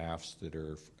 50 rafts that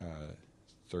are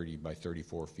 30 by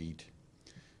 34 feet.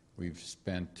 We've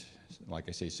spent, like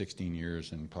I say, 16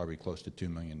 years and probably close to $2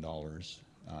 million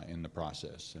in the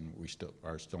process, and we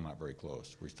are still not very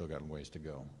close. We still got a ways to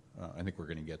go. I think we're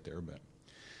going to get there,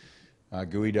 but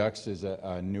gooey ducks is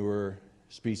a newer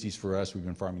species for us. We've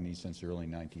been farming these since the early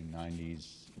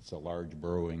 1990s. It's a large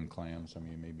burrowing clam. Some of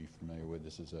you may be familiar with.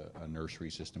 This is a nursery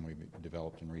system we've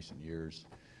developed in recent years.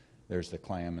 There's the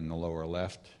clam in the lower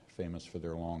left, famous for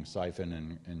their long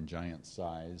siphon and giant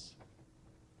size.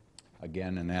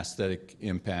 Again, an aesthetic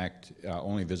impact,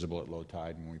 only visible at low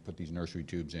tide. When we put these nursery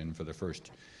tubes in for the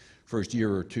first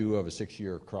year or 2 of a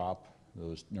 6-year crop,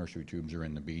 those nursery tubes are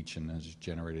in the beach, and has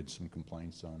generated some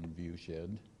complaints on view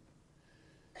shed.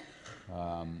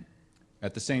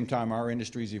 At the same time, our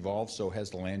industry's evolved, so has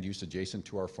the land use adjacent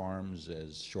to our farms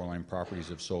as shoreline properties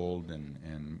have sold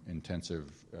and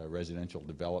intensive residential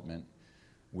development.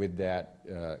 With that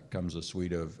comes a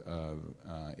suite of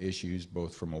issues,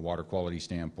 both from a water quality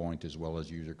standpoint as well as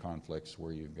user conflicts,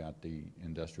 where you've got the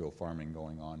industrial farming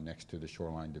going on next to the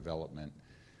shoreline development,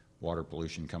 water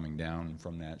pollution coming down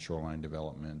from that shoreline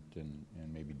development, and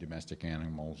maybe domestic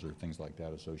animals or things like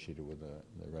that associated with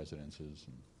the residences.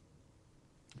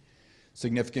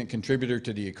 Significant contributor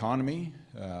to the economy.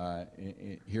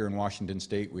 Here in Washington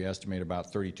State, we estimate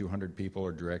about 3,200 people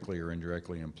are directly or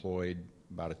indirectly employed,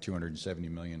 about a $270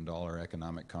 million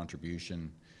economic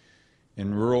contribution.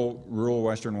 In rural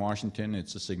western Washington,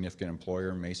 it's a significant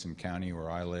employer. Mason County, where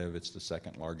I live, it's the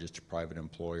 2nd largest private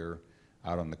employer.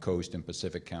 Out on the coast in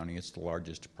Pacific County, it's the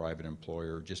largest private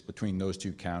employer. Just between those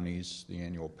 2 counties, the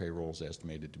annual payroll is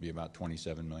estimated to be about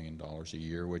 $27 million a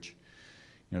year, which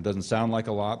it doesn't sound like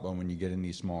a lot, but when you get in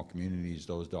these small communities,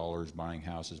 those dollars buying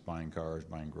houses, buying cars,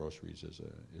 buying groceries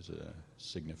is a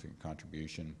significant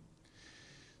contribution.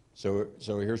 So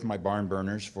here's my barn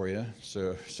burners for you.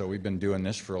 So we've been doing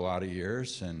this for a lot of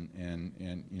years,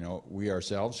 and we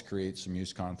ourselves create some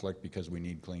use conflict because we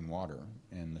need clean water,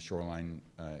 and the shoreline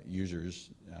users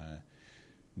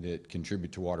that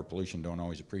contribute to water pollution don't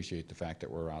always appreciate the fact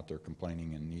that we're out there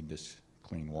complaining and need this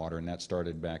clean water. And that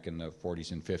started back in the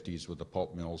 40s and 50s with the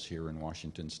pulp mills here in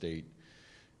Washington State,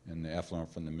 and the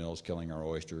effluent from the mills killing our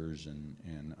oysters,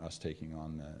 and us taking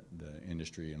on the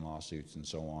industry and lawsuits and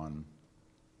so on.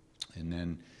 And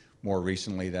then more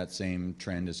recently, that same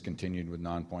trend has continued with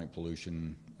non-point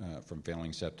pollution from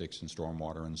failing septics and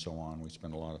stormwater and so on. We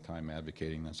spend a lot of time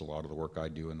advocating. That's a lot of the work I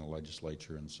do in the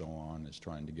legislature and so on, is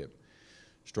trying to get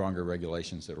stronger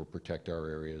regulations that will protect our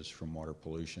areas from water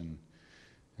pollution.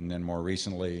 And then more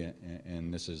recently,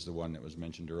 and this is the one that was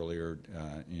mentioned earlier,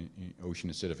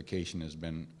 ocean acidification has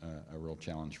been a real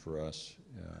challenge for us,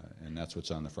 and that's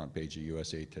what's on the front page of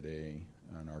USA Today,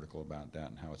 an article about that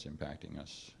and how it's impacting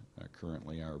us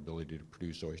currently, our ability to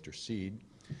produce oyster seed.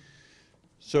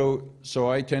 So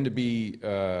I tend to be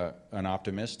an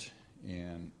optimist,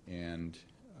 and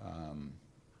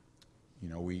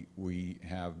we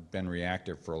have been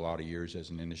reactive for a lot of years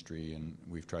as an industry, and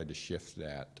we've tried to shift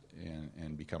that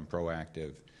and become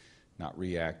proactive, not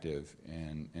reactive,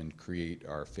 and create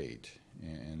our fate.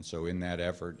 And so in that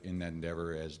effort, in that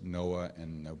endeavor, as NOAA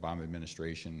and the Obama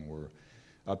administration were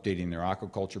updating their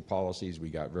aquaculture policies, we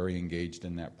got very engaged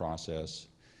in that process,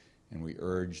 and we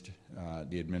urged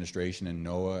the administration and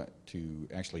NOAA to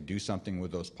actually do something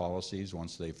with those policies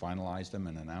once they finalized them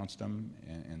and announced them.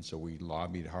 And so we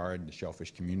lobbied hard. The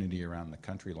shellfish community around the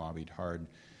country lobbied hard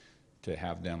to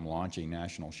have them launch a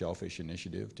national shellfish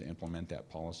initiative to implement that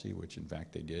policy, which in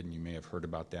fact they did. And you may have heard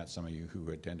about that, some of you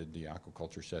who attended the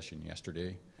aquaculture session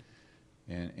yesterday.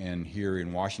 And here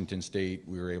in Washington State,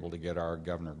 we were able to get our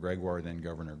Governor Gregoire, then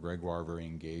Governor Gregoire, very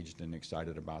engaged and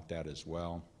excited about that as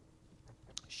well.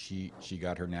 She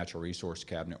got her natural resource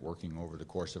cabinet working over the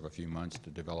course of a few months to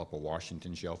develop a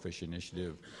Washington Shellfish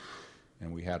Initiative.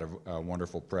 And we had a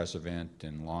wonderful press event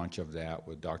and launch of that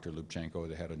with Dr. Lubchenco,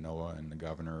 the head of NOAA, and the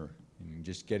governor, and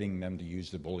just getting them to use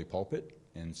the bully pulpit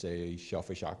and say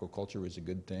shellfish aquaculture is a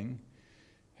good thing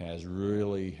has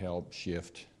really helped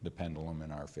shift the pendulum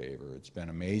in our favor. It's been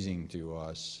amazing to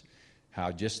us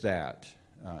how just that,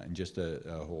 and just a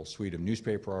whole suite of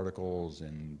newspaper articles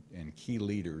and key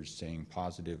leaders saying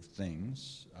positive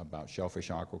things about shellfish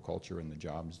aquaculture and the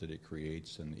jobs that it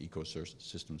creates and the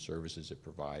ecosystem services it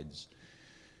provides.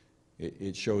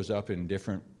 It shows up in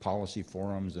different policy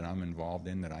forums that I'm involved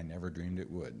in that I never dreamed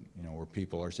it would, you know, where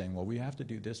people are saying, well, we have to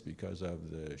do this because of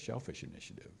the Shellfish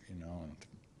Initiative, you know, and,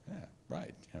 yeah,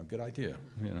 right, you know, good idea,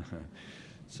 you know.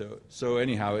 So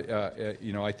anyhow,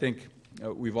 you know, I think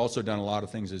we've also done a lot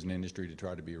of things as an industry to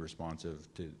try to be responsive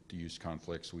to use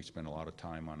conflicts. We spend a lot of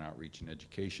time on outreach and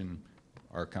education.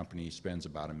 Our company spends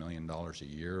about $1 million a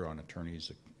year on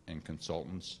attorneys and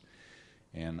consultants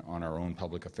and on our own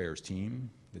public affairs team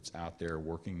that's out there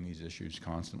working these issues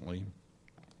constantly.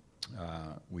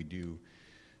 We do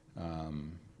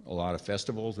a lot of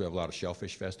festivals. We have a lot of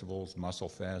shellfish festivals, Mussel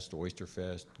Fest, Oyster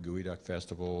Fest, Gooey Duck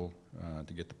Festival,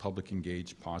 to get the public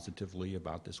engaged positively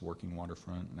about this working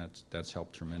waterfront, and that's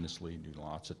helped tremendously. Do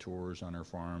lots of tours on our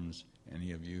farms.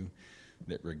 Any of you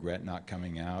that regret not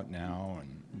coming out now,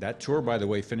 and that tour, by the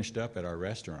way, finished up at our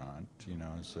restaurant, you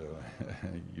know, so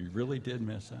you really did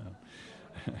miss out.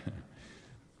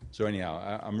 So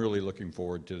anyhow, I'm really looking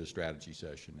forward to the strategy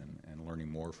session and learning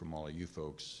more from all of you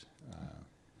folks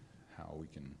how we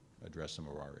can address some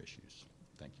of our issues.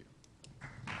 Thank you.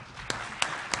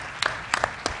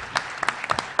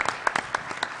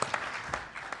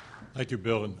 Thank you,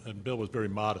 Bill. And Bill was very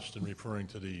modest in referring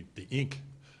to the ink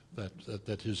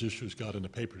that his issues got in the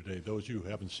paper today. Those of you who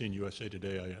haven't seen USA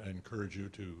Today, I encourage you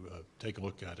to take a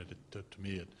look at it. To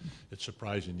me, it's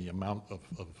surprising the amount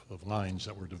of lines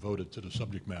that were devoted to the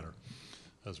subject matter,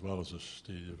 as well as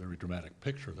the very dramatic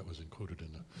picture that was included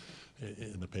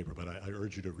in the paper. But I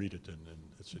urge you to read it, and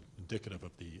it's indicative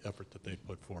of the effort that they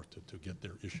put forth to get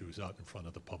their issues out in front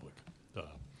of the public.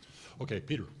 Okay,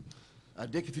 Peter.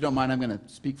 Dick, if you don't mind, I'm going to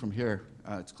speak from here.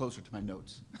 It's closer to my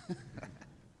notes.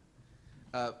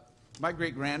 My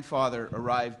great-grandfather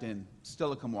arrived in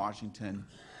Stillicum, Washington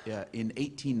in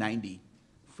 1890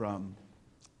 from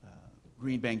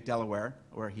Green Bank, Delaware,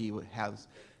 where he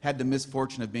had the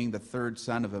misfortune of being the third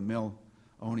son of a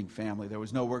mill-owning family. There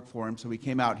was no work for him, so he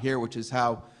came out here, which is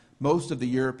how most of the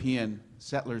European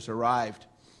settlers arrived.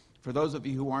 For those of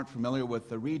you who aren't familiar with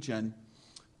the region,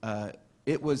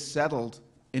 it was settled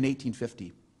in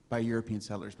 1850 by European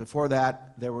settlers. Before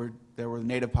that, there were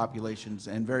native populations,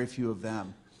 and very few of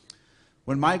them.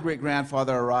 When my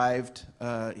great-grandfather arrived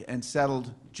and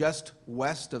settled just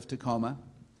west of Tacoma,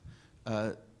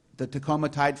 the Tacoma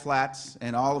Tide Flats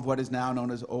and all of what is now known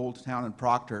as Old Town and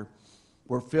Proctor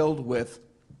were filled with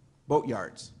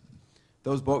boatyards.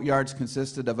 Those boatyards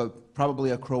consisted of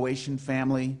probably a Croatian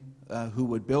family who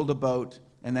would build a boat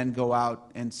and then go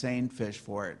out and seine fish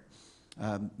for it.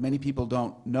 Many people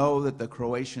don't know that the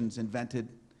Croatians invented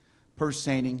purse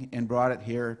seining and brought it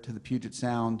here to the Puget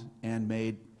Sound and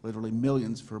made literally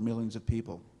millions for millions of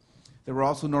people. There were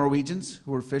also Norwegians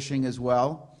who were fishing as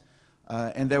well,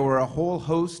 and there were a whole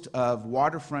host of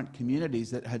waterfront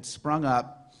communities that had sprung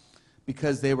up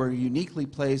because they were uniquely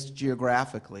placed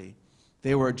geographically.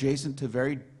 They were adjacent to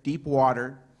very deep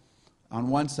water on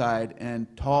one side and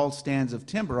tall stands of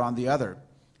timber on the other.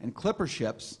 And clipper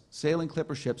ships, sailing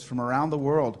clipper ships from around the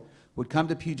world would come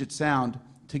to Puget Sound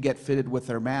to get fitted with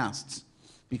their masts,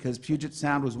 because Puget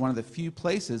Sound was one of the few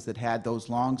places that had those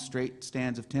long, straight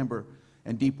stands of timber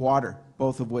and deep water,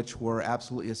 both of which were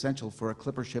absolutely essential for a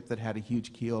clipper ship that had a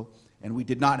huge keel, and we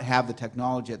did not have the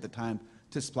technology at the time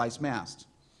to splice masts.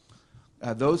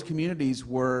 Those communities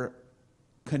were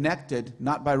connected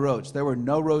not by roads. There were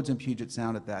no roads in Puget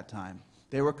Sound at that time.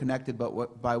 They were connected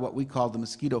by what we called the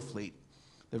mosquito fleet,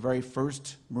 the very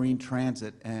first marine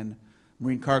transit and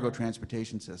marine cargo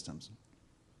transportation systems.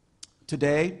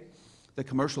 Today, the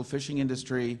commercial fishing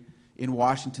industry in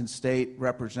Washington State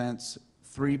represents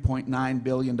 $3.9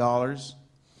 billion.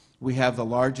 We have the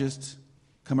largest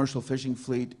commercial fishing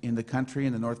fleet in the country,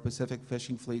 in the North Pacific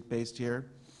fishing fleet based here.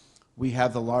 We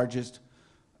have the largest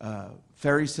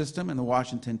ferry system in the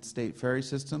Washington State ferry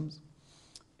systems.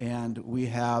 And we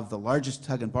have the largest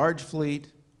tug and barge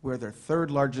fleet. We're their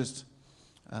third largest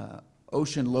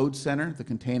ocean load center. The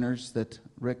containers that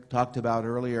Rick talked about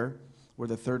earlier were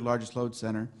the third largest load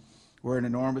center. We're an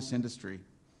enormous industry.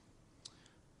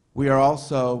 We are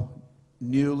also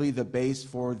newly the base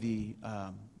for the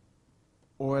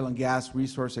oil and gas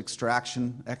resource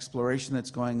extraction exploration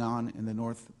that's going on in the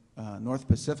North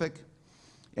Pacific.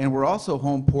 And we're also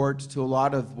home port to a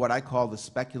lot of what I call the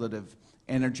speculative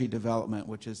energy development,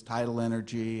 which is tidal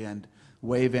energy and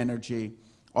wave energy.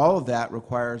 All of that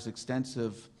requires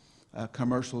extensive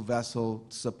commercial vessel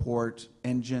support,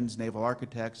 engines, naval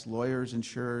architects, lawyers,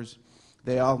 insurers.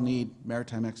 They all need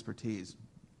maritime expertise.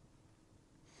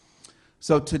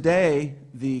 So today,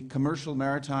 the commercial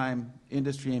maritime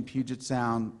industry in Puget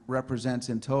Sound represents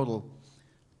in total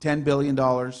 $10 billion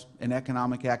in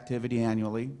economic activity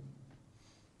annually.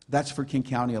 That's for King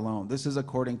County alone. This is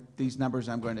these numbers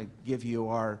I'm going to give you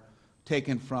are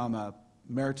taken from a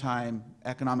maritime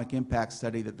economic impact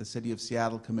study that the City of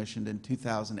Seattle commissioned in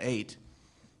 2008.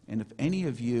 And if any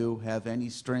of you have any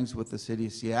strings with the City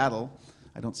of Seattle,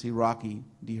 I don't see Rocky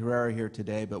De Herrera here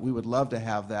today, but we would love to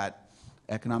have that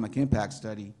economic impact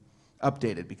study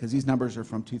updated, because these numbers are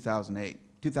from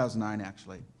 2009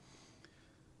 actually.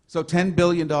 So $10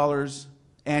 billion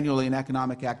annually in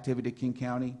economic activity at King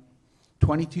County,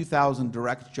 22,000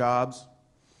 direct jobs.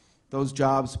 Those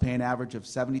jobs pay an average of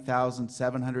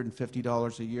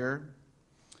 $70,750 a year.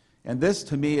 And this,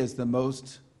 to me, is the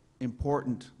most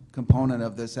important component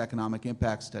of this economic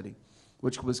impact study,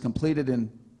 which was completed in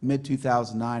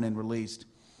mid-2009 and released.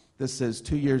 This is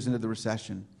 2 years into the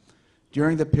recession.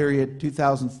 During the period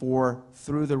 2004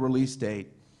 through the release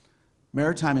date,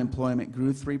 maritime employment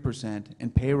grew 3%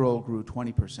 and payroll grew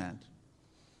 20%.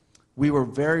 We were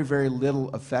very, very little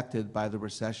affected by the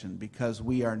recession because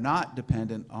we are not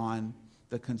dependent on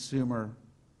the consumer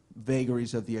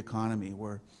vagaries of the economy.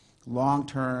 We're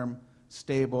long-term,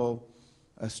 stable,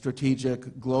 strategic,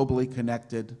 globally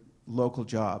connected local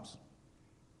jobs.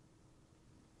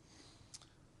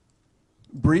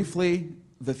 Briefly,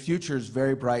 the future is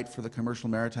very bright for the commercial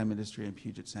maritime industry in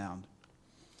Puget Sound.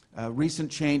 Recent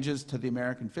changes to the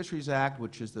American Fisheries Act,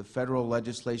 which is the federal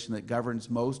legislation that governs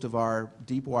most of our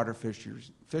deep water fisheries,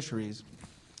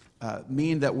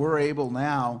 mean that we're able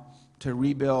now to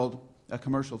rebuild a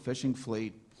commercial fishing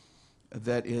fleet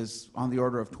that is on the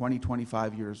order of 20,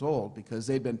 25 years old, because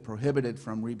they've been prohibited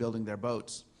from rebuilding their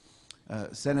boats.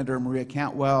 Senator Maria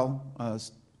Cantwell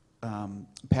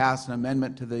passed an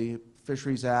amendment to the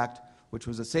Fisheries Act, which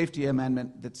was a safety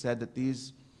amendment that said that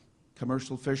these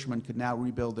commercial fishermen could now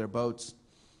rebuild their boats.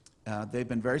 They've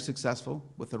been very successful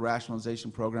with the rationalization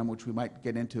program, which we might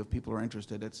get into if people are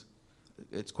interested.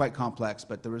 It's quite complex,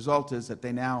 but the result is that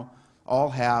they now all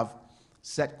have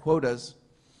set quotas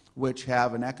which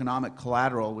have an economic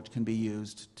collateral which can be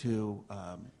used to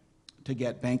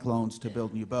get bank loans to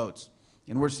build new boats.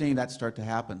 And we're seeing that start to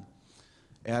happen.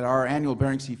 At our annual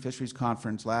Bering Sea Fisheries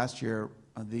Conference last year,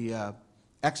 the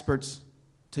experts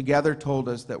together told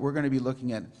us that we're going to be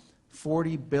looking at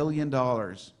 $40 billion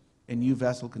in new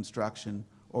vessel construction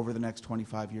over the next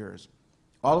 25 years.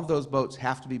 All of those boats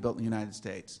have to be built in the United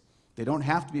States. They don't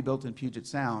have to be built in Puget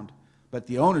Sound, but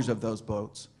the owners of those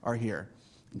boats are here,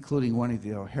 including one of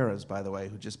the O'Haras, by the way,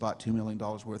 who just bought $2 million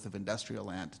worth of industrial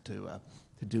land to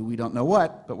do we don't know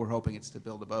what, but we're hoping it's to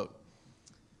build a boat.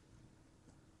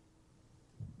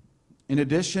 In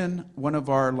addition, one of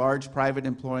our large private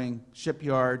employing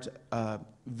shipyards,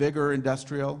 Vigor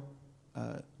Industrial,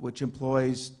 which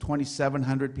employs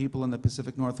 2,700 people in the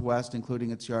Pacific Northwest,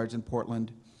 including its yards in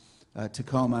Portland,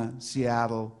 Tacoma,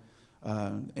 Seattle,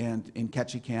 and in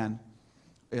Ketchikan.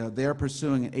 They're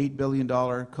pursuing an $8 billion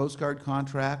Coast Guard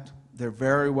contract. They're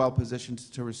very well positioned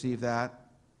to receive that.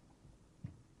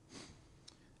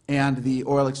 And the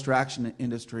oil extraction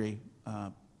industry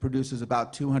produces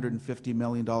about $250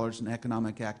 million in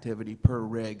economic activity per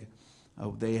rig.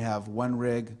 They have one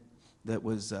rig that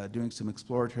was doing some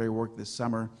exploratory work this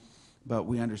summer, but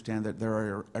we understand that there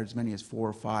are as many as 4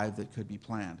 or 5 that could be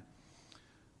planned.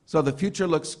 So the future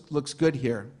looks good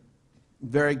here,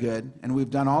 very good, and we've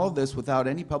done all of this without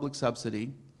any public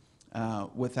subsidy,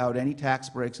 without any tax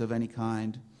breaks of any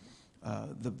kind.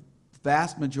 The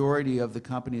vast majority of the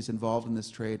companies involved in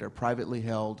this trade are privately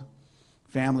held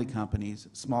family companies,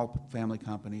 small family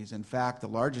companies. In fact, the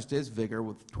largest is Vigor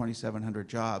with 2,700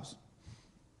 jobs.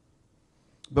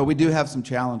 But we do have some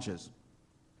challenges.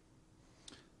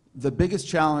 The biggest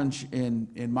challenge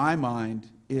in my mind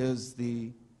is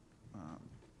the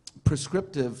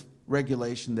prescriptive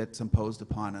regulation that's imposed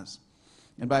upon us.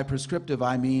 And by prescriptive,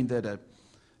 I mean that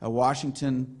a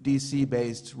Washington, D.C.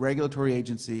 based regulatory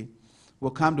agency will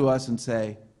come to us and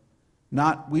say,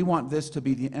 we want this to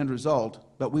be the end result,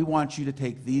 but we want you to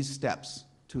take these steps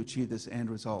to achieve this end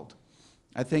result.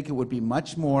 I think it would be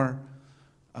much more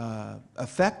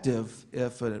effective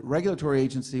if a regulatory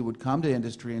agency would come to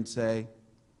industry and say,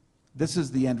 this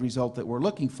is the end result that we're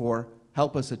looking for,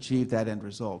 help us achieve that end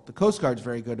result. The Coast Guard's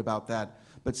very good about that,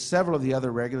 but several of the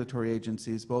other regulatory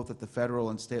agencies, both at the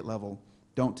federal and state level,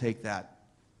 don't take that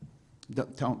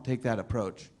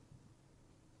approach.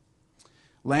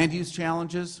 Land use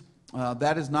challenges,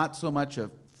 that is not so much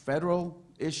a federal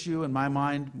issue in my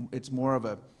mind. It's more of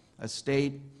a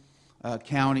state,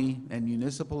 county, and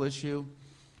municipal issue.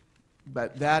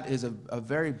 But that is a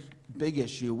very big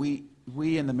issue.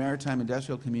 We in the maritime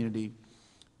industrial community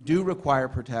do require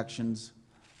protections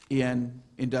in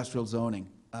industrial zoning.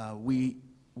 We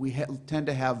tend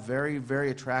to have very,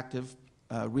 very attractive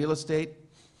real estate.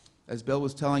 As Bill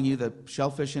was telling you, the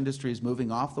shellfish industry is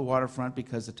moving off the waterfront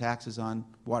because the taxes on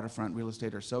waterfront real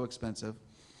estate are so expensive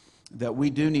that we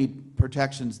do need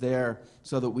protections there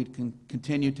so that we can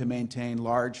continue to maintain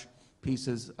large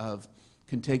pieces of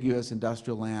contiguous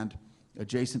industrial land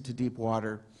adjacent to deep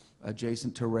water,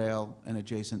 adjacent to rail, and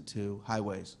adjacent to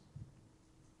highways.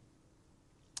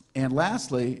 And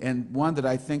lastly, and one that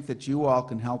I think that you all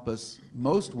can help us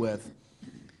most with,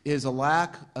 is a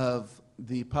lack of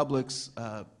the public's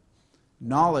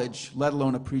knowledge, let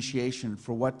alone appreciation,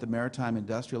 for what the maritime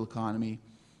industrial economy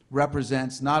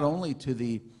represents, not only to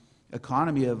the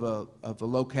economy of a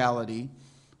locality.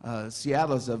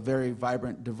 Seattle is a very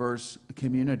vibrant, diverse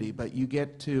community, but you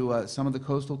get to some of the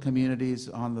coastal communities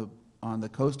on the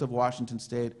coast of Washington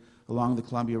State, along the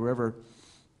Columbia River,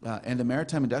 and the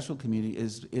maritime industrial community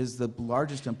is the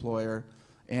largest employer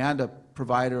and a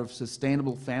provider of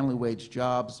sustainable family wage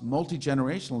jobs,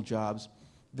 multi-generational jobs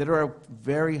that are a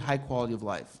very high quality of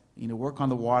life. You know, work on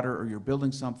the water or you're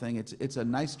building something, it's a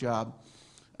nice job.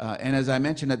 And as I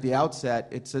mentioned at the outset,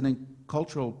 it's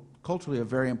culturally a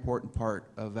very important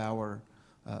part of our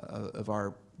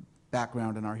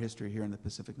background and our history here in the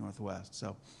Pacific Northwest.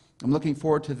 So I'm looking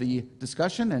forward to the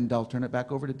discussion, and I'll turn it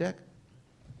back over to Dick.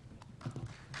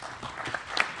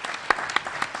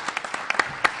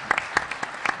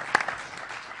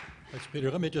 Thanks,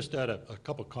 Peter. Let me just add a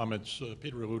couple comments.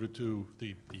 Peter alluded to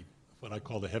what I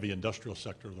call the heavy industrial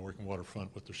sector of the working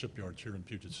waterfront with the shipyards here in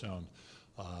Puget Sound.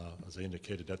 As I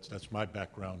indicated, that's my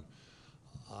background.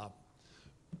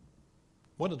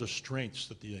 One of the strengths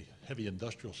that the heavy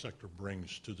industrial sector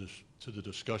brings to the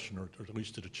discussion, or at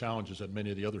least to the challenges that many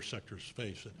of the other sectors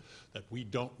face that we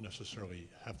don't necessarily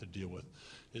have to deal with,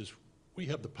 is we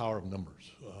have the power of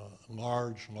numbers,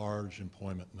 large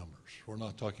employment numbers. We're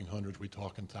not talking hundreds, we're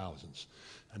talking thousands.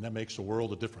 And that makes a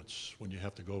world of difference when you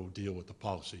have to go deal with the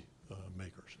policy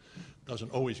makers.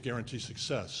 Doesn't always guarantee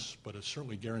success, but it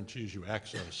certainly guarantees you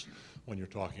access when you're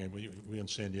talking. We in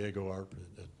San Diego,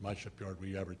 at my shipyard,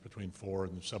 we average between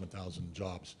 4,000 and 7,000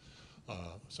 jobs,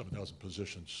 7,000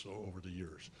 positions over the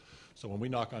years. So when we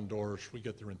knock on doors, we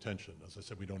get their attention. As I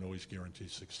said, we don't always guarantee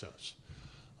success.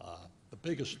 The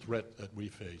biggest threat that we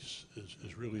face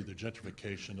is really the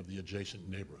gentrification of the adjacent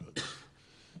neighborhoods.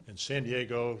 In San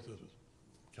Diego,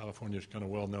 California is kind of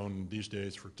well known these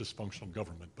days for dysfunctional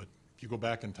government, but if you go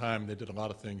back in time, they did a lot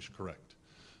of things correct.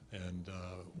 And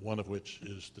one of which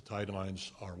is the tide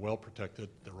lines are well protected.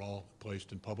 They're all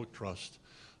placed in public trust.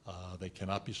 They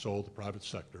cannot be sold to private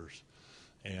sectors.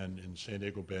 And in San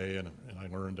Diego Bay, and I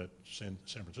learned that San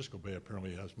Francisco Bay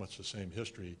apparently has much the same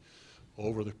history.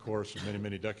 Over the course of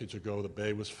many decades ago, the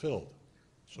bay was filled.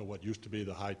 So what used to be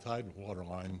the high tide water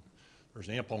line, there's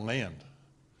ample land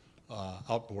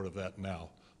outboard of that now.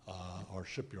 Our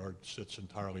shipyard sits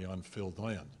entirely on filled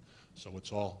land. So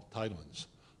it's all tidelands.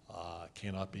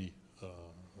 Cannot be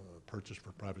purchased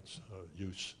for private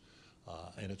use.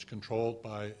 And it's controlled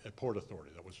by a port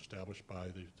authority that was established by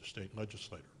the state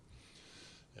legislature.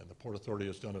 And the Port Authority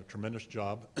has done a tremendous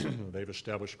job. They've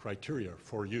established criteria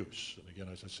for use. And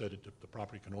again, as I said, the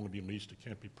property can only be leased, it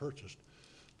can't be purchased.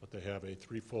 But they have a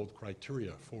threefold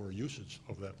criteria for usage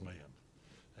of that land.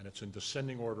 And it's in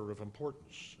descending order of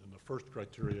importance. And the first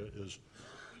criteria is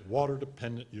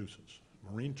water-dependent uses.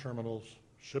 Marine terminals,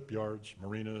 shipyards,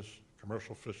 marinas,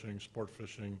 commercial fishing, sport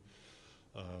fishing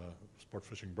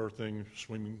berthing,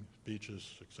 swimming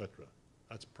beaches, etc.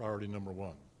 That's priority number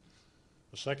one.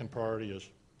 The second priority is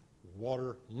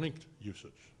water-linked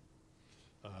usage.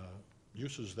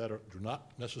 Uses that do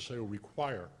not necessarily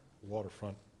require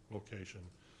waterfront location,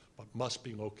 but must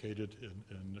be located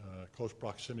in close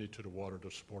proximity to the water to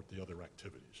support the other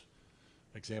activities.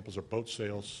 Examples are boat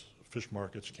sales, fish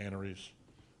markets, canneries,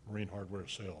 marine hardware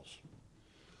sales.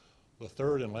 The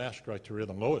third and last criteria,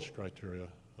 the lowest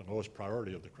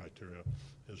priority of the criteria,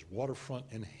 is waterfront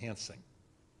enhancing.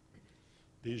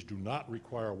 These do not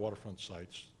require waterfront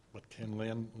sites, but can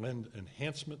lend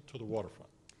enhancement to the waterfront.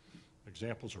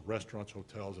 Examples are restaurants,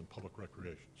 hotels, and public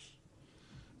recreations.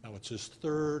 Now, it's this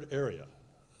third area,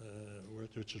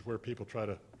 which is where people try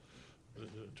to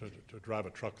drive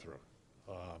a truck through.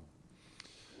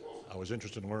 I was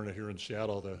interested in learning here in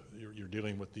Seattle that you're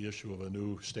dealing with the issue of a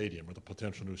new stadium, or the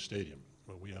potential new stadium.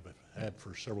 Well, we have had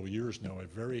for several years now a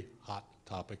very hot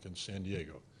topic in San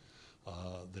Diego.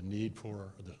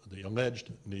 The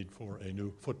alleged need for a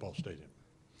new football stadium.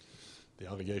 The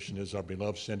allegation is our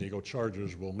beloved San Diego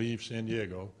Chargers will leave San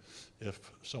Diego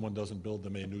if someone doesn't build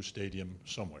them a new stadium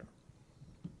somewhere.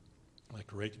 My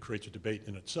creates a debate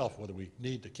in itself whether we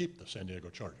need to keep the San Diego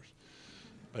Chargers.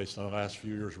 Based on the last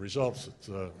few years' results,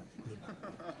 it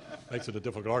makes it a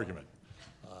difficult argument.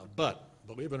 But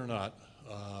believe it or not,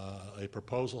 a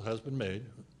proposal has been made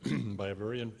by a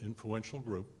very influential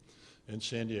group in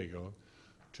San Diego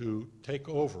to take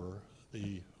over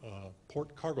the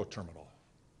port cargo terminal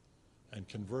and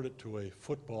convert it to a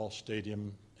football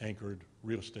stadium anchored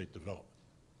real estate development.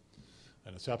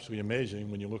 And it's absolutely amazing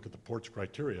when you look at the port's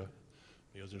criteria,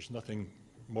 because there's nothing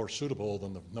more suitable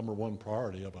than the #1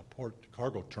 priority of a port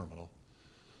cargo terminal.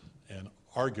 And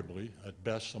arguably, at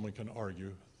best, someone can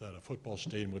argue that a football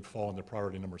stadium would fall into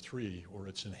priority #3, or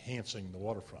it's enhancing the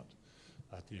waterfront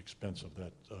at the expense of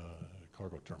that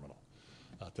cargo terminal.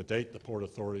 To date, the Port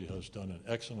Authority has done an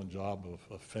excellent job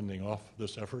of fending off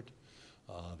this effort.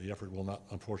 The effort will not,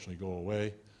 unfortunately, go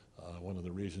away. One of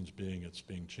the reasons being it's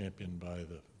being championed by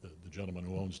the gentleman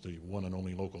who owns the one and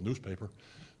only local newspaper.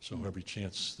 So every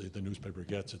chance the newspaper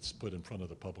gets, it's put in front of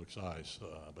the public's eyes.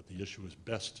 But the issue is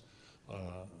best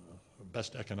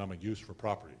economic use for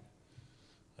property.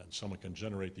 And someone can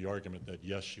generate the argument that,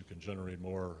 yes, you can generate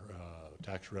more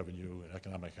tax revenue and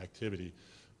economic activity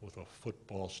with a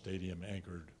football stadium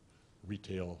anchored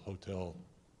retail hotel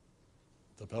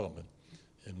development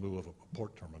in lieu of a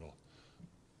port terminal.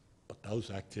 But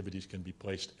those activities can be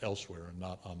placed elsewhere and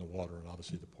not on the water, and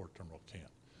obviously the port terminal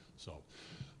can't. So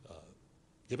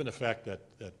given the fact that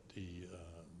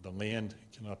the land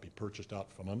cannot be purchased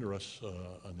out from under us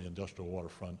on the industrial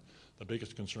waterfront, the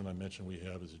biggest concern I mentioned we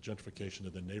have is the gentrification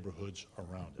of the neighborhoods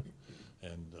around it.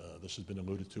 And this has been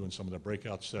alluded to in some of the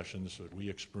breakout sessions, that we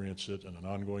experience it on an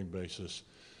ongoing basis.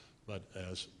 But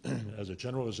as a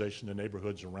generalization, the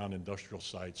neighborhoods around industrial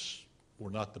sites were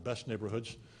not the best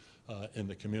neighborhoods in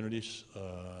the communities.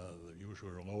 They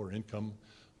usually are lower income.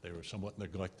 They were somewhat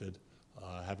neglected,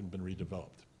 haven't been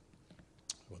redeveloped.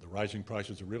 With the rising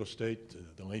prices of real estate,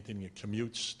 the lengthening of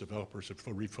commutes, developers have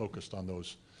refocused on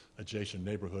those adjacent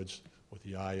neighborhoods with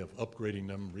the eye of upgrading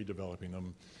them, redeveloping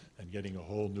them, and getting a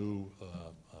whole new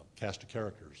cast of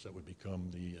characters that would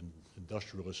become the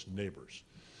industrialist neighbors.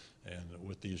 And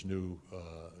with these new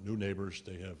neighbors,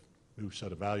 they have new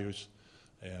set of values,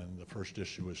 and the first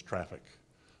issue is traffic.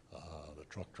 The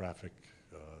truck traffic,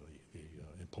 the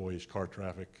employees' car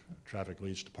traffic. Traffic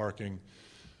leads to parking.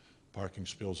 Parking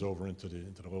spills over into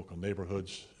the local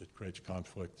neighborhoods. It creates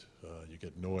conflict. You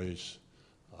get noise.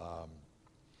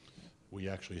 We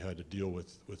actually had to deal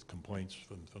with complaints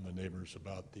from the neighbors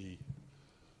about the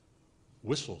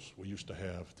whistles we used to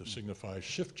have to signify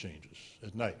shift changes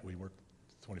at night. We work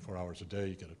 24 hours a day.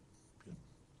 You get to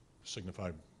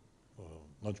signify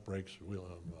lunch breaks,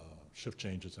 shift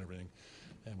changes and everything.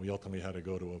 And we ultimately had to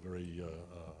go to a very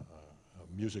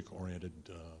music-oriented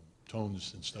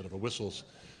tones instead of whistles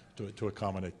to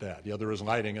accommodate that. The other is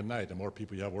lighting at night. The more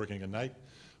people you have working at night,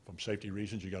 from safety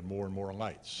reasons, you got more and more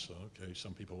lights. Okay,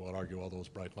 some people will argue all those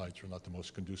bright lights are not the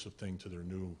most conducive thing to their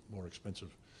new, more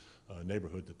expensive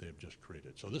neighborhood that they've just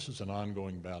created. So this is an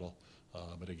ongoing battle.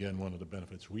 But again, one of the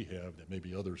benefits we have that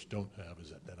maybe others don't have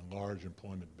is that enlarged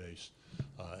employment base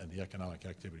and the economic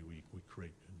activity we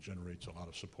create generates a lot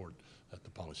of support at the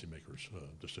policymakers'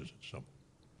 decisions. So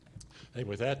anyway,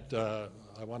 with that,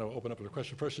 I want to open up with a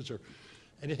question. First, is there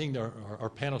anything that our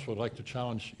panelists would like to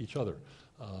challenge each other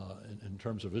in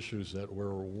terms of issues that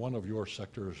where one of your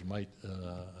sectors might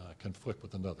conflict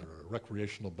with another?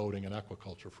 Recreational boating and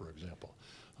aquaculture, for example.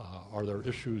 Are there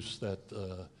issues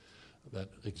that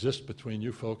exist between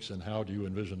you folks, and how do you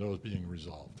envision those being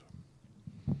resolved?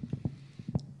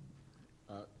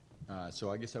 So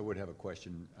I guess I would have a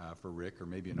question for Rick, or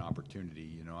maybe an opportunity.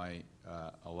 You know,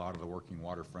 a lot of the Working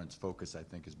Waterfronts focus, I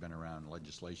think, has been around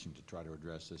legislation to try to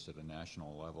address this at a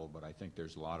national level, but I think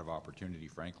there's a lot of opportunity,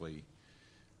 frankly,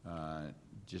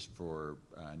 just for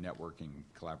networking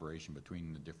collaboration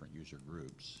between the different user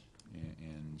groups.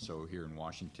 And so here in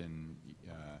Washington,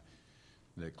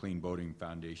 the Clean Boating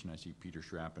Foundation, I see Peter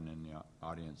Schrappen in the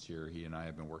audience here. He and I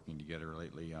have been working together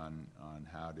lately on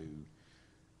how to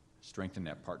strengthen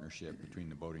that partnership between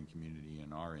the boating community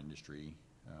and our industry,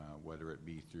 whether it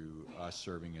be through us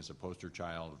serving as a poster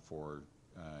child for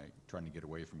trying to get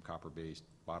away from copper-based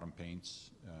bottom paints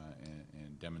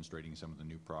and demonstrating some of the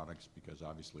new products, because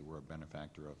obviously we're a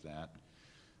benefactor of that,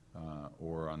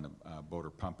 or on the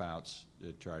boater pump-outs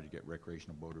to try to get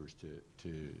recreational boaters to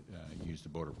use the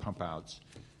boater pump-outs.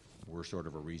 We're sort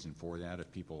of a reason for that.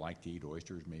 If people like to eat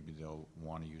oysters, maybe they'll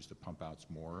want to use the pump-outs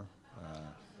more.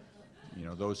 You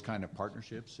know, those kind of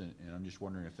partnerships, and I'm just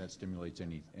wondering if that stimulates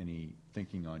any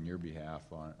thinking on your behalf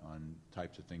on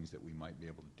types of things that we might be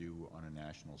able to do on a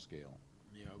national scale.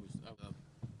 Yeah,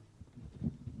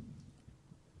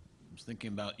 was thinking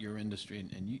about your industry,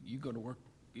 and you go to work,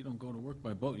 you don't go to work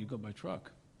by boat, you go by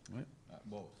truck, right?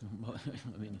 Both.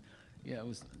 I mean, yeah,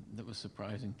 that was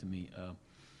surprising to me.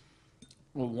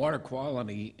 Well, water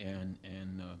quality and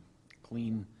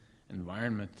clean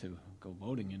environment to go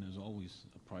boating in is always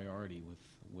a priority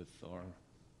with our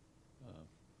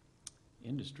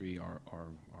industry,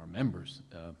 our members.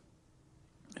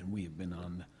 And we have been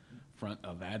on the front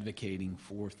of advocating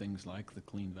for things like the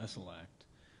Clean Vessel Act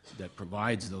that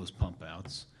provides those pump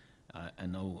outs. I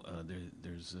know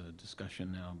there's a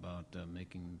discussion now about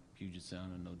making Puget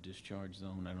Sound a no discharge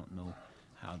zone. I don't know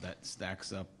how that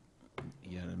stacks up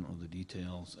yet. I don't know the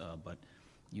details, but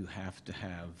you have to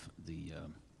have the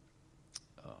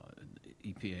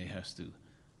EPA has to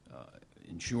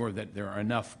ensure that there are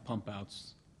enough pump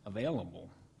outs available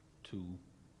to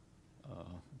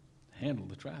handle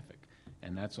the traffic,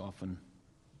 and that's often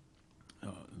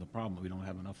the problem. We don't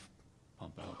have enough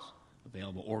pump outs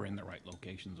available or in the right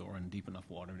locations or in deep enough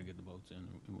water to get the boats in,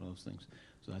 or one of those things.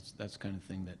 So that's the kind of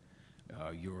thing that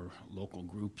your local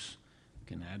groups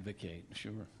can advocate.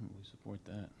 Sure, we support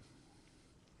that.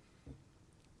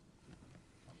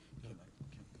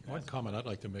 One comment I'd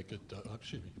like to make,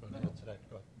 excuse me. Go ahead.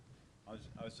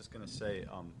 I was just going to say,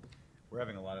 we're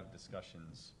having a lot of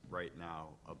discussions right now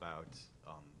about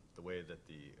the way that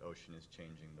the ocean is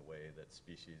changing, the way that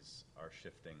species are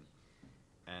shifting,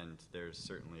 and there's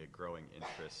certainly a growing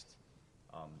interest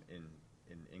in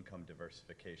income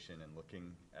diversification and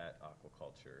looking at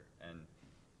aquaculture. And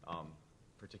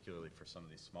particularly for some of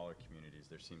these smaller communities,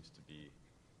 there seems to be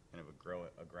kind of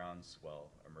a groundswell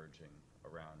emerging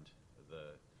around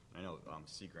I know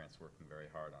Sea Grant's working very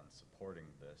hard on supporting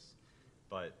this,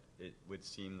 but it would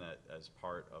seem that as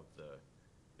part of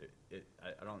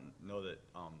I don't know that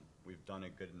we've done a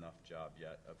good enough job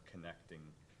yet of connecting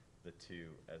the two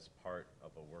as part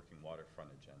of a working waterfront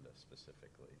agenda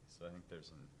specifically. So I think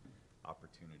there's an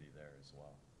opportunity there as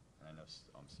well. And I know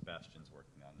Sebastian's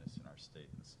working on this in our state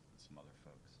and some other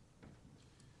folks.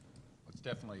 It's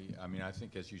definitely, I mean, I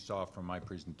think as you saw from my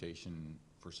presentation,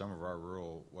 for some of our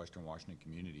rural Western Washington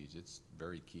communities, it's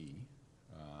very key.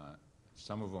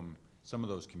 Some of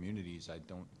those communities I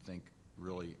don't think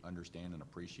really understand and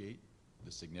appreciate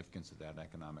the significance of that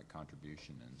economic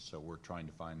contribution. And so we're trying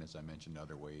to find, as I mentioned,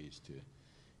 other ways to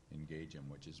engage them,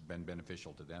 which has been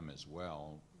beneficial to them as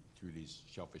well through these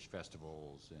shellfish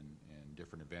festivals and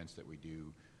different events that we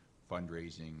do.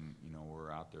 Fundraising, you know,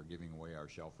 we're out there giving away our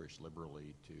shellfish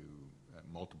liberally to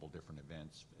multiple different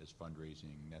events as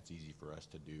fundraising. That's easy for us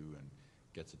to do and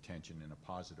gets attention in a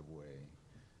positive way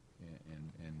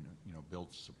and you know,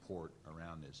 builds support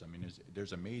around this. I mean,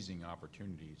 there's amazing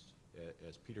opportunities.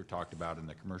 As Peter talked about in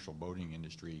the commercial boating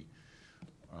industry,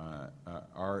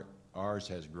 ours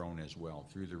has grown as well.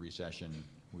 Through the recession,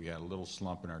 we had a little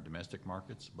slump in our domestic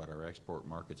markets, but our export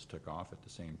markets took off at the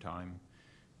same time,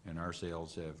 and our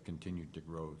sales have continued to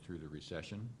grow through the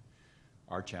recession.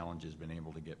 Our challenge has been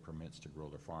able to get permits to grow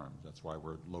the farms. That's why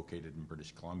we're located in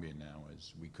British Columbia now,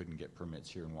 is we couldn't get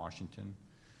permits here in Washington.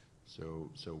 So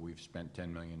we've spent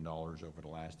 $10 million over the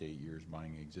last 8 years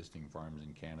buying existing farms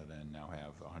in Canada and now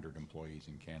have 100 employees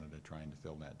in Canada trying to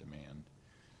fill that demand.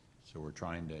 So we're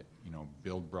trying to, you know,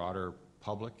 build broader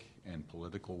public and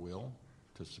political will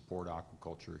to support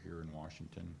aquaculture here in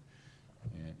Washington,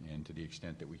 and to the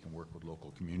extent that we can work with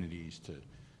local communities to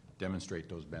demonstrate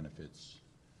those benefits,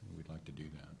 we'd like to do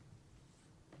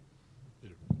that.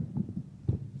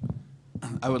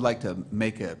 I would like to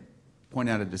point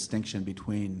out a distinction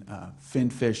between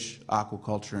finfish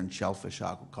aquaculture and shellfish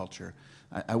aquaculture.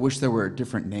 I wish there were a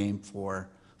different name for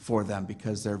them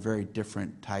because they're very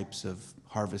different types of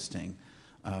harvesting.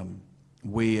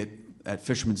 We at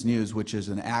Fisherman's News, which is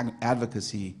an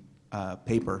advocacy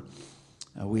paper,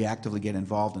 we actively get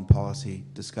involved in policy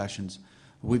discussions.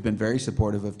 We've been very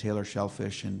supportive of Taylor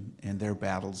Shellfish and their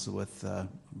battles with a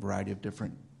variety of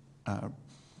different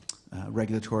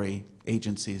regulatory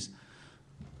agencies.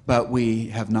 But we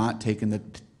have not taken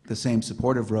the same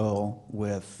supportive role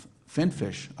with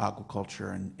finfish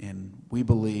aquaculture, and we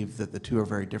believe that the two are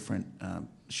very different.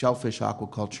 Shellfish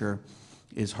aquaculture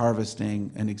is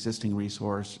harvesting an existing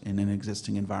resource in an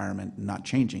existing environment and not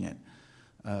changing it.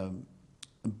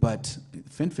 But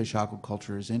finfish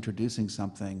aquaculture is introducing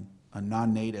something, a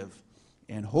non-native,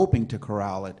 and hoping to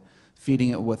corral it, feeding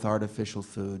it with artificial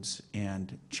foods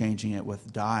and changing it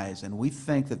with dyes. And we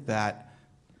think that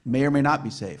may or may not be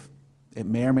safe. It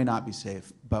may or may not be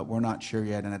safe, but we're not sure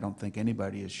yet, and I don't think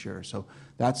anybody is sure. So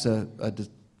that's a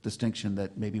distinction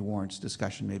that maybe warrants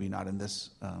discussion, maybe not in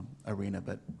this arena,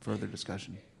 but further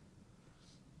discussion.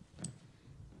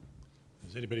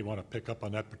 Does anybody want to pick up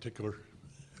on that particular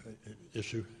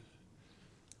issue?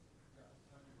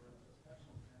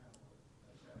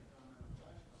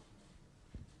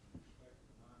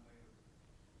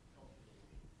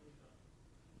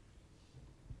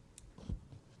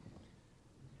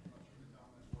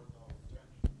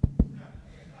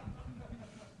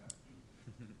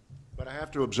 But I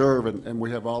have to observe, and we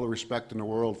have all the respect in the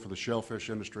world for the shellfish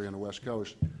industry on the West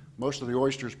Coast, most of the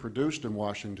oysters produced in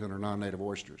Washington are non-native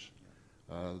oysters.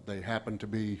 They happen to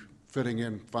be fitting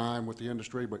in fine with the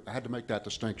industry, but I had to make that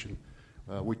distinction.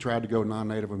 We tried to go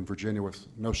non-native in Virginia with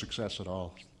no success at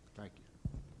all. Thank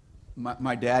you.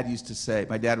 My dad used to say,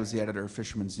 my dad was the editor of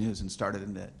Fisherman's News and started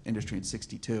in the industry in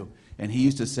 '62, and he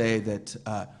used to say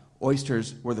that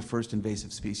oysters were the first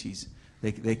invasive species.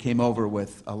 They came over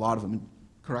with a lot of them.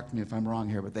 Correct me if I'm wrong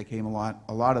here, but they came a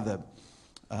lot of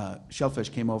the shellfish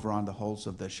came over on the hulls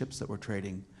of the ships that were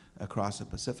trading across the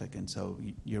Pacific, and so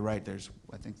you're right. There's,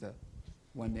 I think, the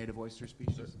one native oyster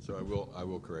species. So I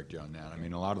will correct you on that. I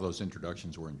mean, a lot of those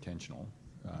introductions were intentional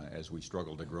as we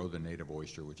struggled to grow the native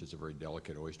oyster, which is a very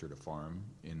delicate oyster to farm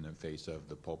in the face of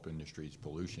the pulp industry's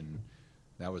pollution.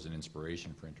 That was an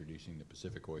inspiration for introducing the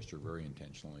Pacific oyster very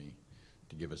intentionally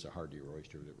to give us a hardier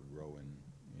oyster that would grow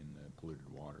in the polluted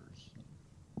waters.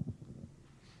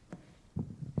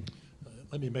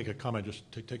 Let me make a comment, just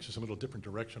takes us a little different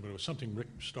direction, but it was something Rick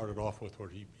started off with where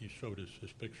he showed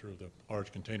his picture of the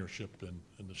large container ship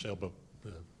and the sailboat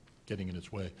getting in its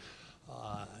way.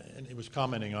 And he was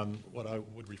commenting on what I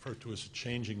would refer to as a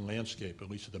changing landscape, at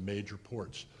least of the major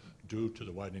ports, due to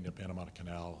the widening of the Panama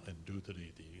Canal and due to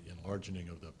the enlarging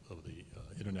of the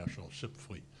international ship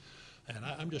fleet. And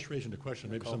I'm just raising the question,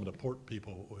 maybe some of the port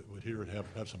people would hear it,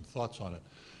 have some thoughts on it.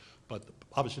 But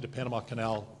obviously the Panama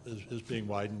Canal is being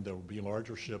widened. There will be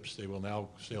larger ships. They will now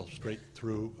sail straight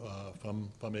through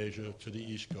from Asia to the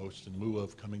East Coast in lieu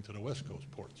of coming to the West Coast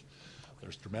ports.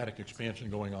 There's dramatic expansion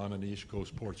going on in the East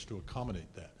Coast ports to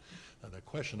accommodate that. The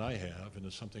question I have, and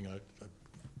it's something I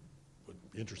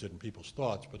would be interested in people's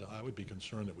thoughts, but I would be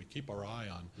concerned that we keep our eye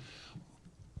on,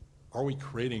 are we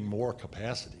creating more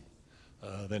capacity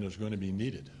than is going to be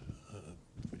needed?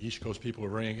 The East Coast people are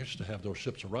very anxious to have those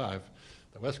ships arrive.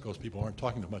 The West Coast people aren't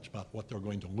talking much about what they're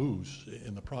going to lose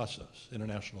in the process.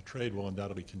 International trade will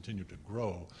undoubtedly continue to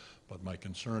grow, but my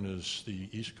concern is the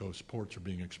East Coast ports are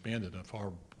being expanded at a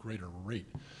far greater rate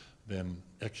than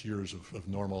X years of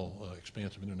normal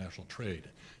expansive international trade.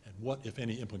 And what, if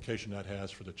any, implication that has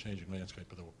for the changing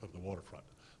landscape of the waterfront.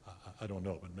 I don't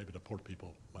know, but maybe the port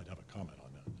people might have a comment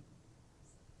on that.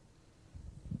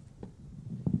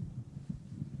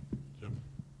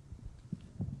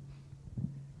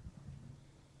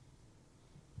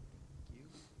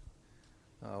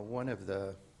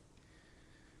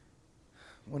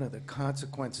 One of the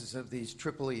consequences of these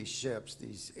Triple E ships,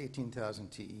 these 18,000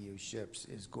 TEU ships,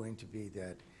 is going to be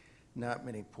that not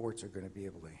many ports are going to be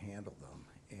able to handle them.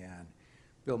 And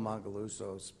Bill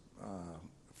Mongalusos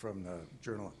from the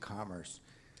Journal of Commerce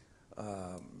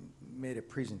made a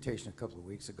presentation a couple of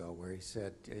weeks ago where he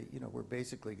said, you know, we're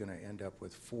basically going to end up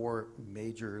with 4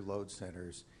 major load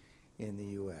centers in the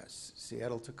U.S.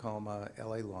 Seattle, Tacoma,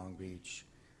 LA, Long Beach,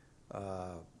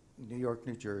 New York,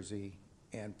 New Jersey,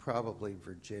 and probably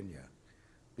Virginia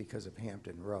because of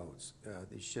Hampton Roads.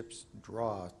 These ships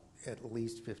draw at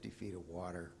least 50 feet of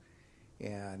water,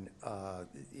 and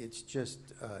it's just,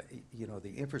 you know,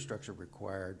 the infrastructure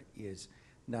required is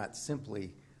not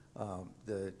simply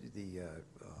the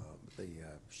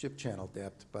ship channel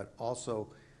depth, but also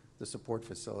the support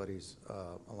facilities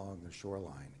along the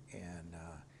shoreline. And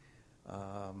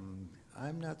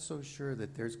I'm not so sure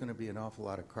that there's going to be an awful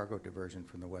lot of cargo diversion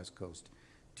from the West Coast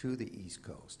to the East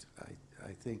Coast.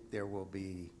 I think there will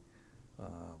be,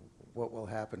 what will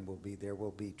happen will be there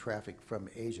will be traffic from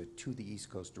Asia to the East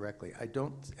Coast directly. I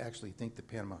don't actually think the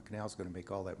Panama Canal is going to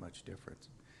make all that much difference.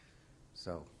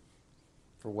 So,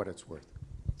 for what it's worth.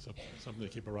 Something to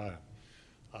keep our eye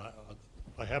on.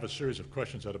 I have a series of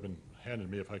questions that have been handed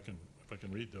me, if I can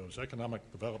read those. Economic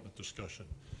development discussion.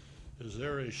 Is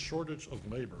there a shortage of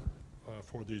labor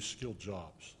for these skilled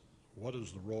jobs? What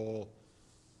is the role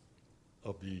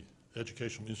of the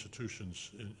educational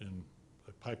institutions in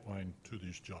a pipeline to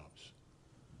these jobs?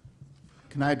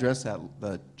 Can I address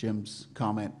that, Jim's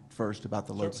comment first about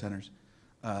the load centers?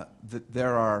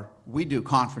 We do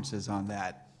conferences on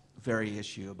that very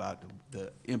issue about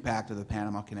the impact of the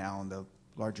Panama Canal and the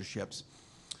larger ships.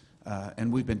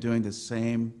 And we've been doing the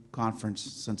same conference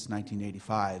since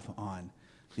 1985 on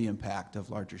the impact of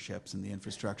larger ships and the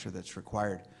infrastructure that's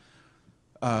required.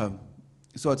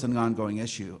 So it's an ongoing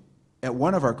issue. At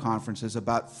one of our conferences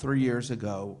about 3 years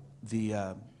ago,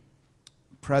 the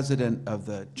president of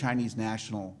the Chinese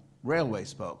National Railway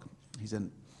spoke. He's a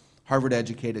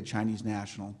Harvard-educated Chinese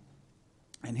national.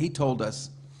 And he told us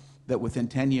that within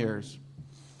 10 years,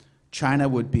 China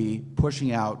would be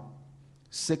pushing out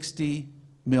 60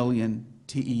 million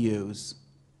TEUs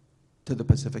to the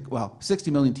Pacific. Well,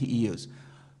 60 million TEUs.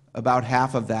 About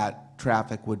half of that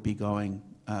traffic would be going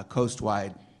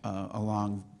coastwide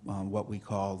along what we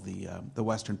call the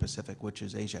Western Pacific, which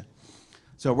is Asia.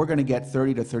 So we're going to get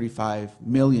 30 to 35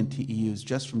 million TEUs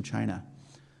just from China.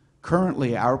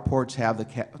 Currently, our ports have the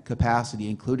capacity,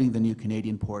 including the new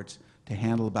Canadian ports, to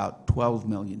handle about 12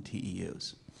 million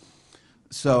TEUs.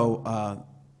 So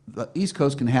the East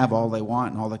Coast can have all they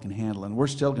want and all they can handle, and we're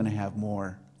still going to have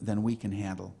more than we can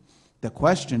handle. The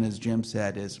question, as Jim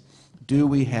said, is do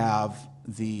we have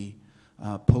the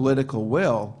political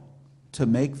will to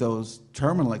make those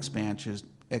terminal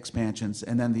expansions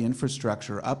and then the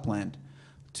infrastructure upland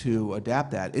to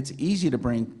adapt that? It's easy to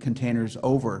bring containers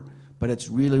over, but it's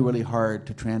really, really hard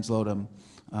to transload them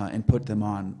and put them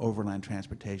on overland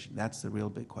transportation. That's the real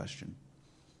big question.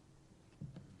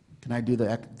 Can I do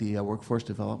the workforce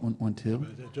development one too?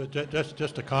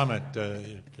 Just a comment.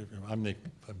 I'm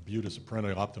viewed as a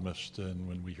perennial optimist, and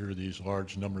when we hear these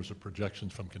large numbers of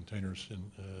projections from containers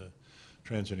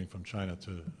transiting from China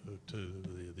to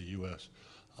the U.S.,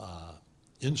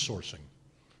 insourcing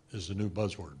is the new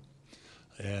buzzword.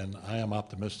 And I am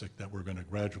optimistic that we're going to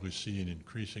gradually see an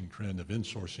increasing trend of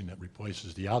insourcing that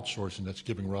replaces the outsourcing that's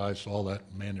giving rise to all that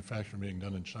manufacturing being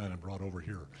done in China and brought over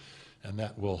here. And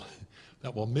that will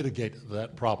mitigate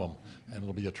that problem, and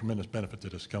it'll be a tremendous benefit to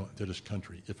this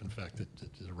country if, in fact, it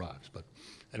arrives. But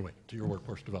anyway, to your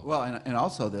workforce development. Well, and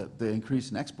also the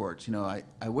increase in exports. You know,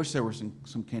 I wish there were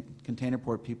some container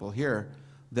port people here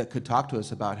that could talk to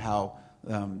us about how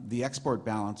the export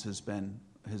balance has been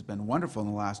wonderful in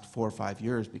the last 4 or 5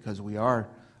 years, because we are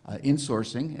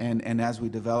insourcing, and as we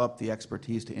develop the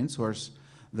expertise to insource,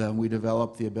 then we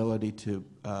develop the ability to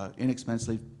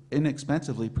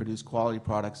inexpensively produce quality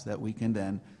products that we can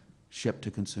then ship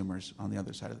to consumers on the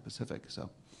other side of the Pacific. So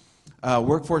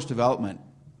workforce development,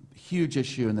 huge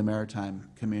issue in the maritime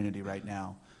community right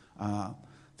now.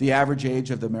 The average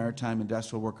age of the maritime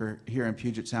industrial worker here in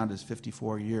Puget Sound is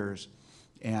 54 years,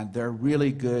 and they're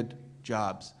really good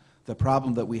jobs. The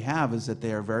problem that we have is that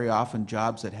they are very often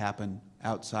jobs that happen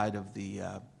outside of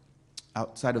the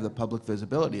public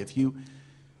visibility. If you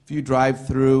drive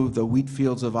through the wheat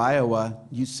fields of Iowa,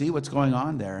 you see what's going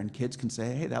on there, and kids can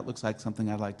say, hey, that looks like something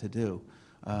I'd like to do.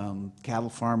 Cattle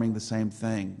farming, the same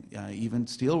thing. Even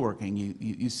steelworking,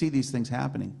 you see these things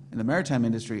happening. In the maritime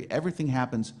industry, everything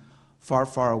happens far,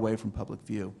 far away from public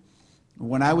view.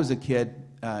 When I was a kid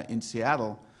in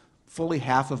Seattle, fully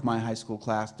half of my high school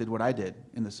class did what I did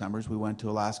in the summers. We went to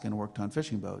Alaska and worked on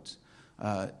fishing boats.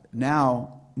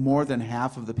 Now, more than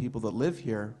half of the people that live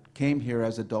here came here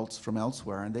as adults from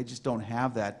elsewhere, and they just don't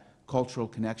have that cultural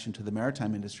connection to the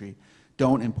maritime industry,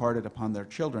 don't impart it upon their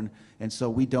children, and so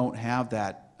we don't have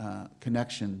that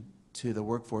connection to the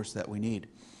workforce that we need.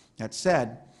 That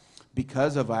said,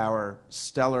 because of our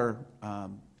stellar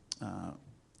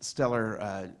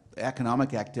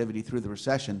economic activity through the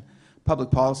recession, public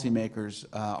policymakers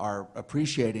are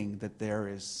appreciating that there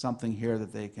is something here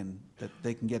that they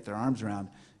can get their arms around,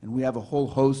 and we have a whole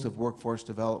host of workforce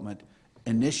development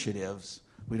initiatives.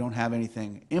 We don't have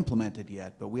anything implemented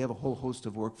yet, but we have a whole host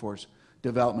of workforce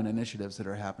development initiatives that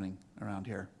are happening around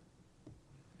here.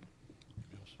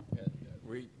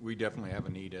 We definitely have a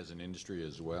need as an industry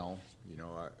as well. You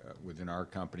know, within our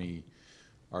company,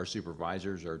 our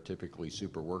supervisors are typically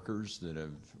super workers that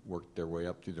have worked their way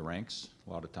up through the ranks.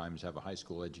 A lot of times have a high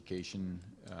school education,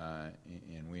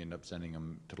 and we end up sending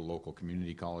them to the local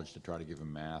community college to try to give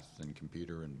them math and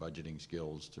computer and budgeting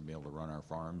skills to be able to run our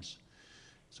farms.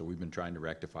 So we've been trying to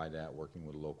rectify that, working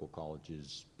with local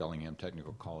colleges. Bellingham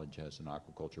Technical College has an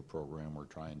aquaculture program. We're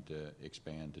trying to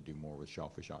expand to do more with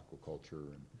shellfish aquaculture,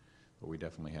 but we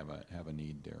definitely have a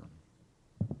need there.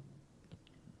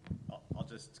 I'll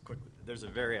just quickly, there's a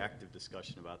very active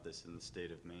discussion about this in the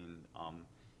state of Maine,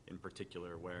 in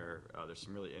particular, where there's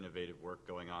some really innovative work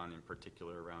going on, in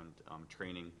particular around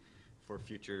training for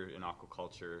future in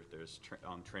aquaculture. There's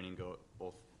training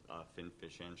both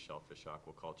finfish and shellfish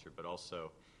aquaculture, but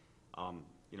also,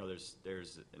 you know,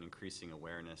 there's an increasing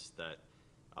awareness that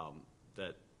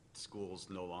that schools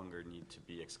no longer need to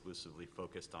be exclusively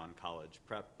focused on college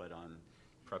prep, but on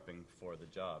prepping for the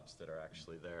jobs that are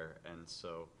actually there. And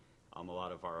so a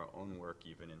lot of our own work,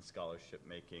 even in scholarship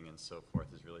making and so forth,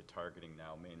 is really targeting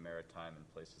now Maine Maritime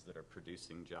and places that are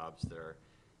producing jobs that are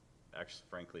actually,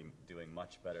 frankly, doing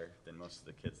much better than most of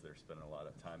the kids that are spending a lot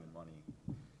of time and money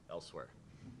elsewhere.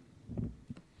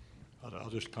 I'll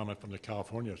just comment from the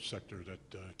California sector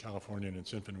that California, in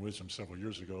its infant wisdom several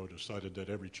years ago, decided that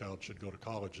every child should go to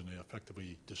college, and they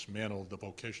effectively dismantled the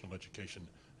vocational education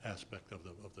aspect of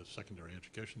the secondary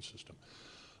education system.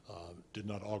 Did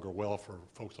not augur well for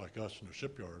folks like us in the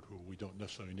shipyard, who we don't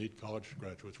necessarily need college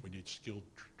graduates. We need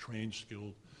trained,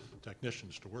 skilled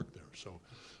technicians to work there. So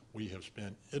we have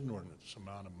spent inordinate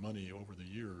amount of money over the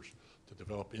years to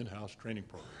develop in-house training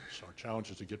programs. Our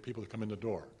challenge is to get people to come in the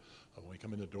door. When we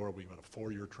come in the door, we've got a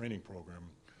 4-year training program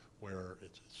where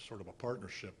it's sort of a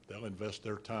partnership. They'll invest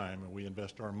their time and we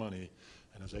invest our money,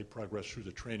 and as they progress through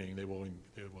the training, they will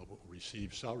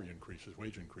receive salary increases,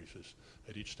 wage increases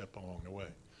at each step along the way.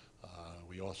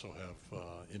 We also have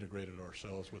integrated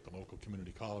ourselves with the local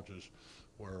community colleges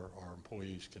where our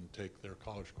employees can take their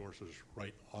college courses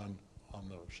right on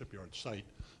the shipyard site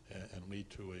and lead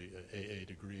to a AA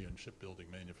degree in shipbuilding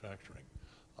manufacturing.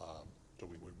 So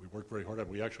we worked very hard at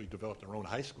it. We actually developed our own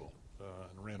high school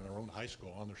and ran our own high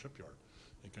school on the shipyard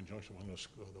in conjunction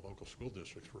with the local school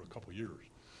districts for a couple years.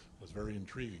 It was very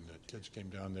intriguing that kids came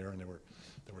down there and they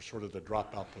were sort of the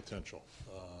dropout potential.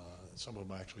 Some of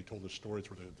them actually told us stories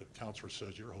where the counselor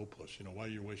says, "You're hopeless. You know, why are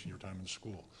you wasting your time in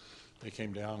school?" They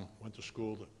came down, went to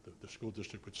school. The school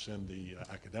district would send the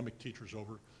academic teachers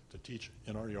over to teach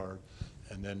in our yard,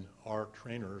 and then our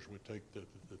trainers would take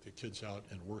the kids out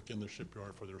and work in the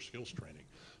shipyard for their skills training.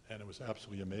 And it was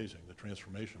absolutely amazing, the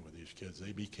transformation with these kids.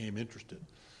 They became interested.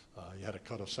 You had to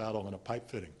cut a saddle and a pipe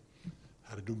fitting,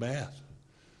 how to do math.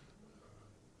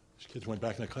 These kids went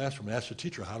back in the classroom and asked the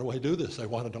teacher, "How do I do this?" I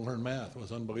wanted to learn math. It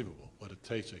was unbelievable. But it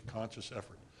takes a conscious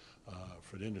effort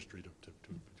for the industry to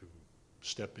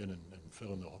step in and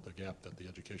fill in the gap that the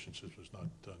education system is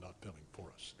not filling for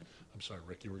us. I'm sorry,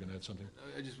 Rick, you were going to add something?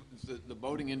 The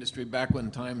boating industry, back when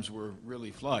times were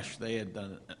really flush, they had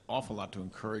done an awful lot to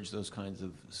encourage those kinds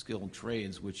of skilled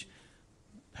trades, which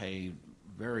pay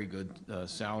very good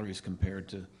salaries compared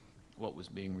to what was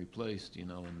being replaced, you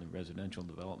know, in the residential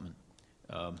development.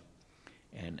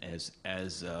 And as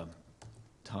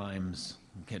times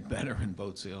get better and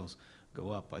boat sales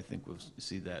go up, I think we'll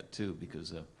see that too,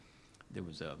 because there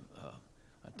was a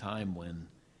time when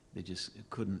they just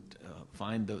couldn't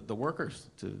find the workers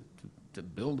to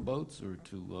build boats or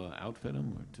to outfit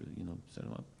them or to, you know, set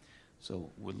them up.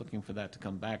 So we're looking for that to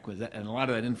come back with that, and a lot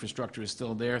of that infrastructure is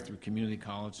still there through community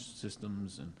college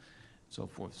systems and so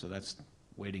forth. So that's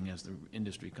waiting as the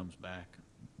industry comes back.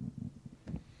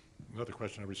 Another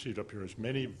question I received up here is,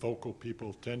 many vocal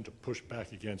people tend to push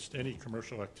back against any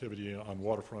commercial activity on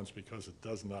waterfronts because it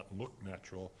does not look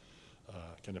natural.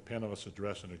 Can the panelists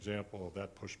address an example of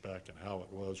that pushback and how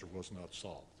it was or was not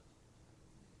solved?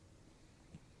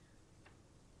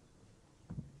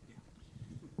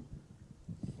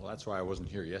 Well, that's why I wasn't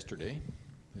here yesterday.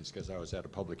 It's because I was at a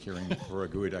public hearing for a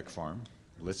geoduck farm,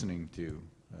 listening to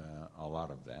a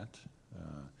lot of that.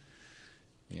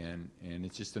 And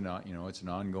it's just it's an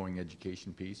ongoing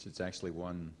education piece. It's actually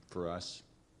one for us.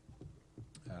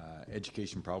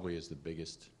 Education probably is the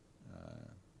biggest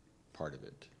part of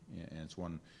it, and it's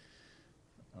one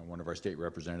of our state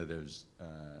representatives,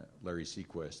 Larry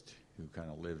Sequist, who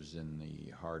kind of lives in the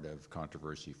heart of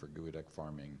controversy for geoduck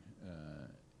farming,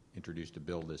 introduced a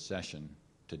bill this session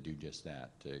to do just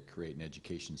that, to create an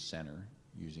education center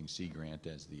using Sea Grant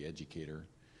as the educator,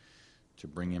 to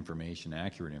bring information,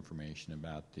 accurate information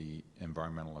about the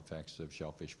environmental effects of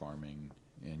shellfish farming,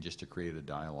 and just to create a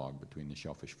dialogue between the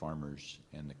shellfish farmers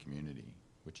and the community,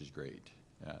 which is great.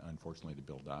 Unfortunately, the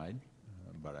bill died,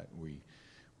 but we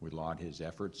laud his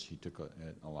efforts. He took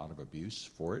a lot of abuse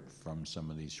for it from some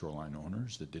of these shoreline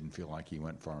owners that didn't feel like he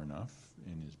went far enough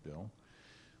in his bill.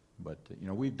 But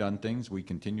we've done things. We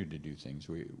continue to do things.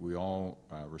 We all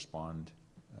respond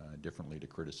differently to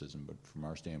criticism, but from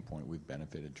our standpoint, we've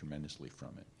benefited tremendously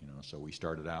from it. So we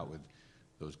started out with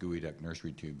those geoduck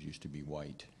nursery tubes used to be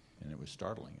white, and it was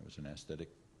startling. It was an aesthetic.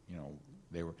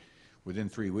 They were within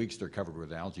 3 weeks they're covered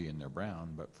with algae and they're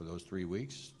brown, but for those 3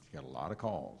 weeks, you got a lot of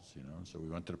calls. So we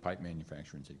went to the pipe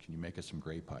manufacturer and said, "Can you make us some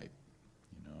gray pipe?"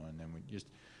 And then we just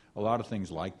a lot of things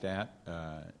like that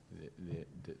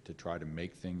to try to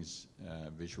make things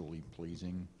visually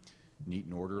pleasing. Neat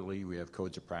and orderly. We have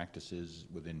codes of practices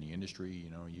within the industry.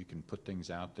 You can put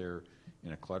things out there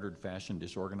in a cluttered fashion,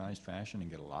 disorganized fashion, and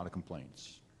get a lot of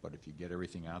complaints. But if you get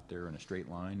everything out there in a straight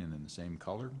line and in the same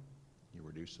color, you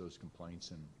reduce those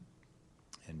complaints,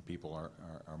 and people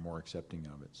are more accepting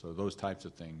of it. So those types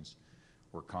of things,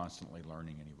 we're constantly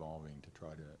learning and evolving to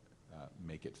try to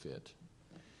make it fit.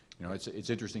 It's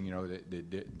interesting.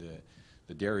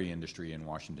 The dairy industry in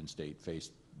Washington State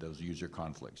faced those user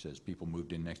conflicts as people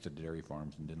moved in next to the dairy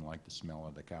farms and didn't like the smell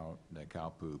of the cow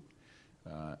poop,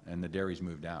 and the dairies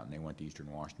moved out and they went to eastern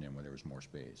Washington where there was more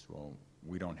space. Well,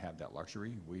 we don't have that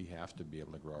luxury. We have to be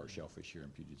able to grow our shellfish here in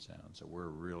Puget Sound, so we're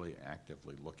really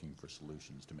actively looking for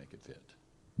solutions to make it fit.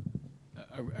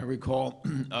 I recall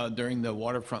during the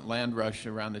waterfront land rush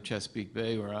around the Chesapeake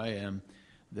Bay where I am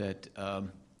that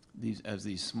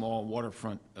these small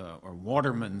waterfront or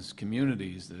watermen's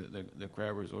communities, the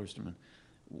crabbers, oystermen,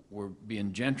 were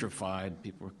being gentrified,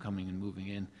 people were coming and moving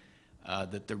in,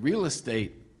 that the real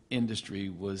estate industry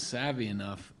was savvy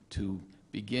enough to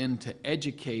begin to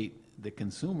educate the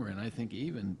consumer, and I think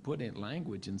even put in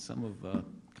language in some of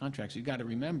contracts. You got to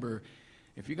remember,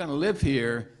 if you're going to live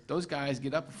here, those guys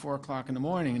get up at 4 o'clock in the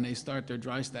morning and they start their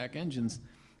dry stack engines,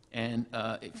 and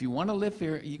if you want to live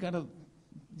here, you got to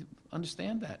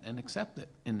understand that and accept it.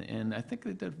 And I think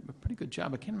they did a pretty good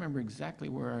job. I can't remember exactly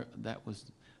where that was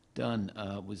done.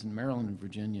 It was in Maryland and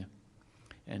Virginia,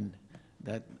 and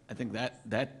that I think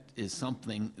that is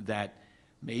something that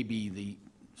maybe the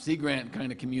Sea Grant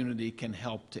kind of community can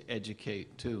help to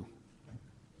educate too.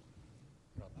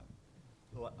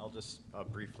 Well, I'll just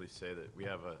briefly say that we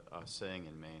have a saying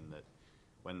in Maine that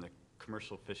when the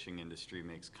commercial fishing industry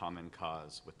makes common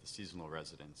cause with the seasonal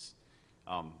residents,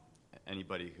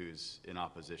 anybody who's in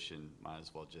opposition might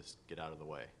as well just get out of the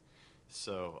way.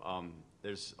 So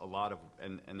there's a lot of,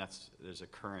 and there's a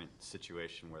current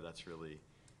situation where that's really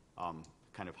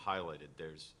kind of highlighted.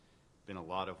 There's been a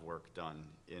lot of work done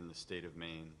in the state of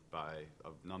Maine by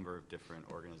a number of different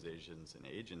organizations and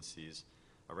agencies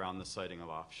around the siting of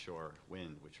offshore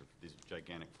wind, which are these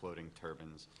gigantic floating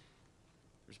turbines.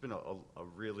 There's been a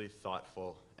really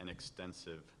thoughtful and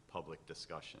extensive public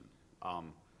discussion.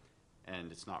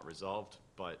 And it's not resolved,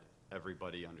 but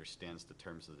everybody understands the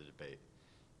terms of the debate.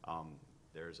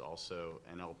 There's also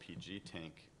an LPG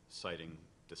tank siting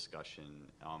discussion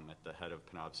at the head of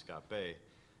Penobscot Bay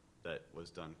that was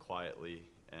done quietly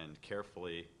and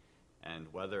carefully, and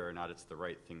whether or not it's the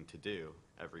right thing to do,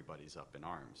 everybody's up in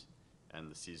arms.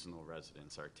 And the seasonal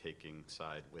residents are taking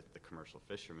side with the commercial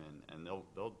fishermen, and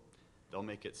they'll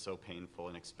make it so painful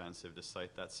and expensive to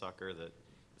site that sucker that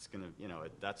it's gonna, you know,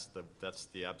 that's the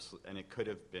absolute, and it could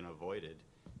have been avoided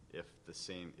if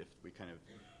we kind of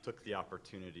took the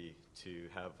opportunity to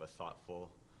have a thoughtful,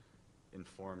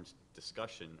 informed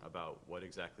discussion about what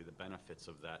exactly the benefits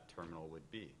of that terminal would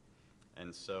be.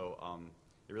 And so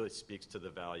it really speaks to the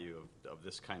value of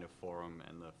this kind of forum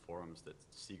and the forums that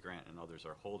Sea Grant and others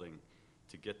are holding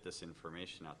to get this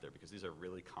information out there, because these are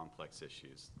really complex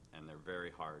issues and they're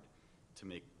very hard to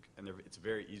make, and it's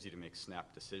very easy to make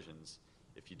snap decisions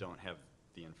if you don't have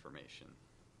the information.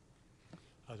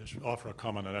 I'll just offer a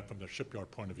comment on that from the shipyard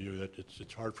point of view, that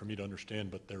it's hard for me to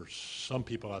understand, but there's some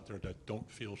people out there that don't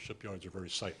feel shipyards are very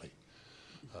sightly.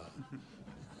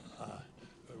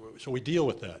 So we deal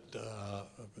with that.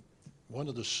 One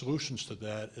of the solutions to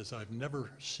that is I've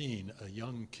never seen a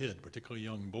young kid, particularly a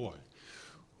young boy,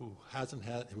 who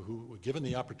given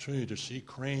the opportunity to see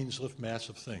cranes lift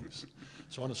massive things,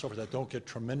 so on and so forth, that don't get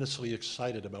tremendously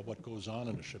excited about what goes on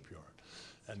in a shipyard.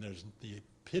 And there's the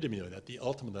epitome of that, the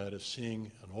ultimate of that is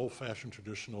seeing an old-fashioned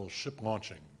traditional ship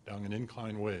launching down an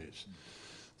inclined ways.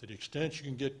 To the extent you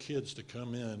can get kids to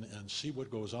come in and see what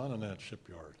goes on in that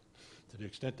shipyard, to the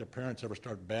extent their parents ever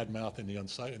start bad-mouthing the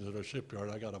unsightliness of their shipyard,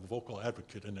 I got a vocal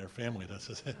advocate in their family that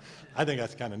says, I think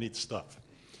that's kind of neat stuff.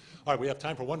 All right, we have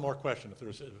time for one more question. If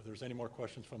there's any more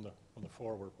questions from the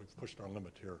floor, we've pushed our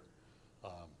limit here.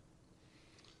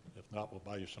 If not, we'll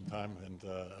buy you some time. And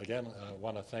again, I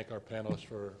want to thank our panelists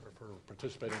for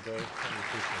participating today. We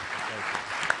appreciate it. Thank you.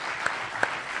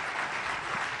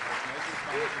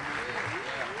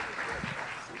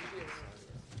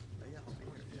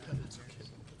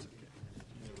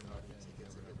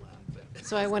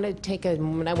 So I want to take a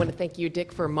moment. I want to thank you,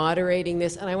 Dick, for moderating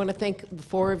this, and I want to thank the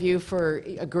four of you for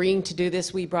agreeing to do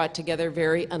this. We brought together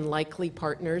very unlikely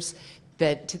partners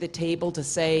to the table to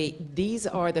say these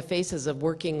are the faces of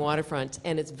working waterfronts,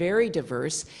 and it's very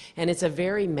diverse, and it's a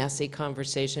very messy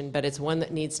conversation, but it's one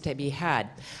that needs to be had.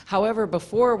 However,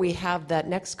 before we have that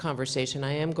next conversation,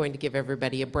 I am going to give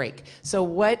everybody a break. So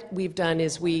what we've done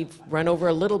is we've run over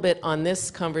a little bit on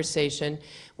this conversation.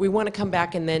 We want to come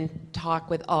back and then talk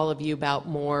with all of you about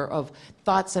more of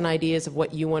thoughts and ideas of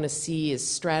what you want to see as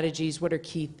strategies, what are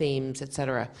key themes, et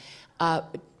cetera.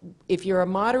 If you're a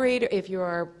moderator, if you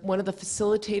are one of the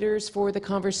facilitators for the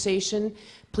conversation,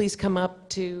 please come up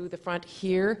to the front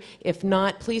here. If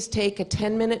not, please take a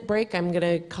 10-minute break. I'm going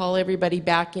to call everybody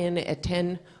back in at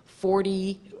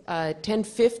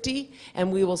 10:50,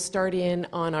 and we will start in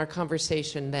on our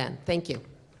conversation then. Thank you.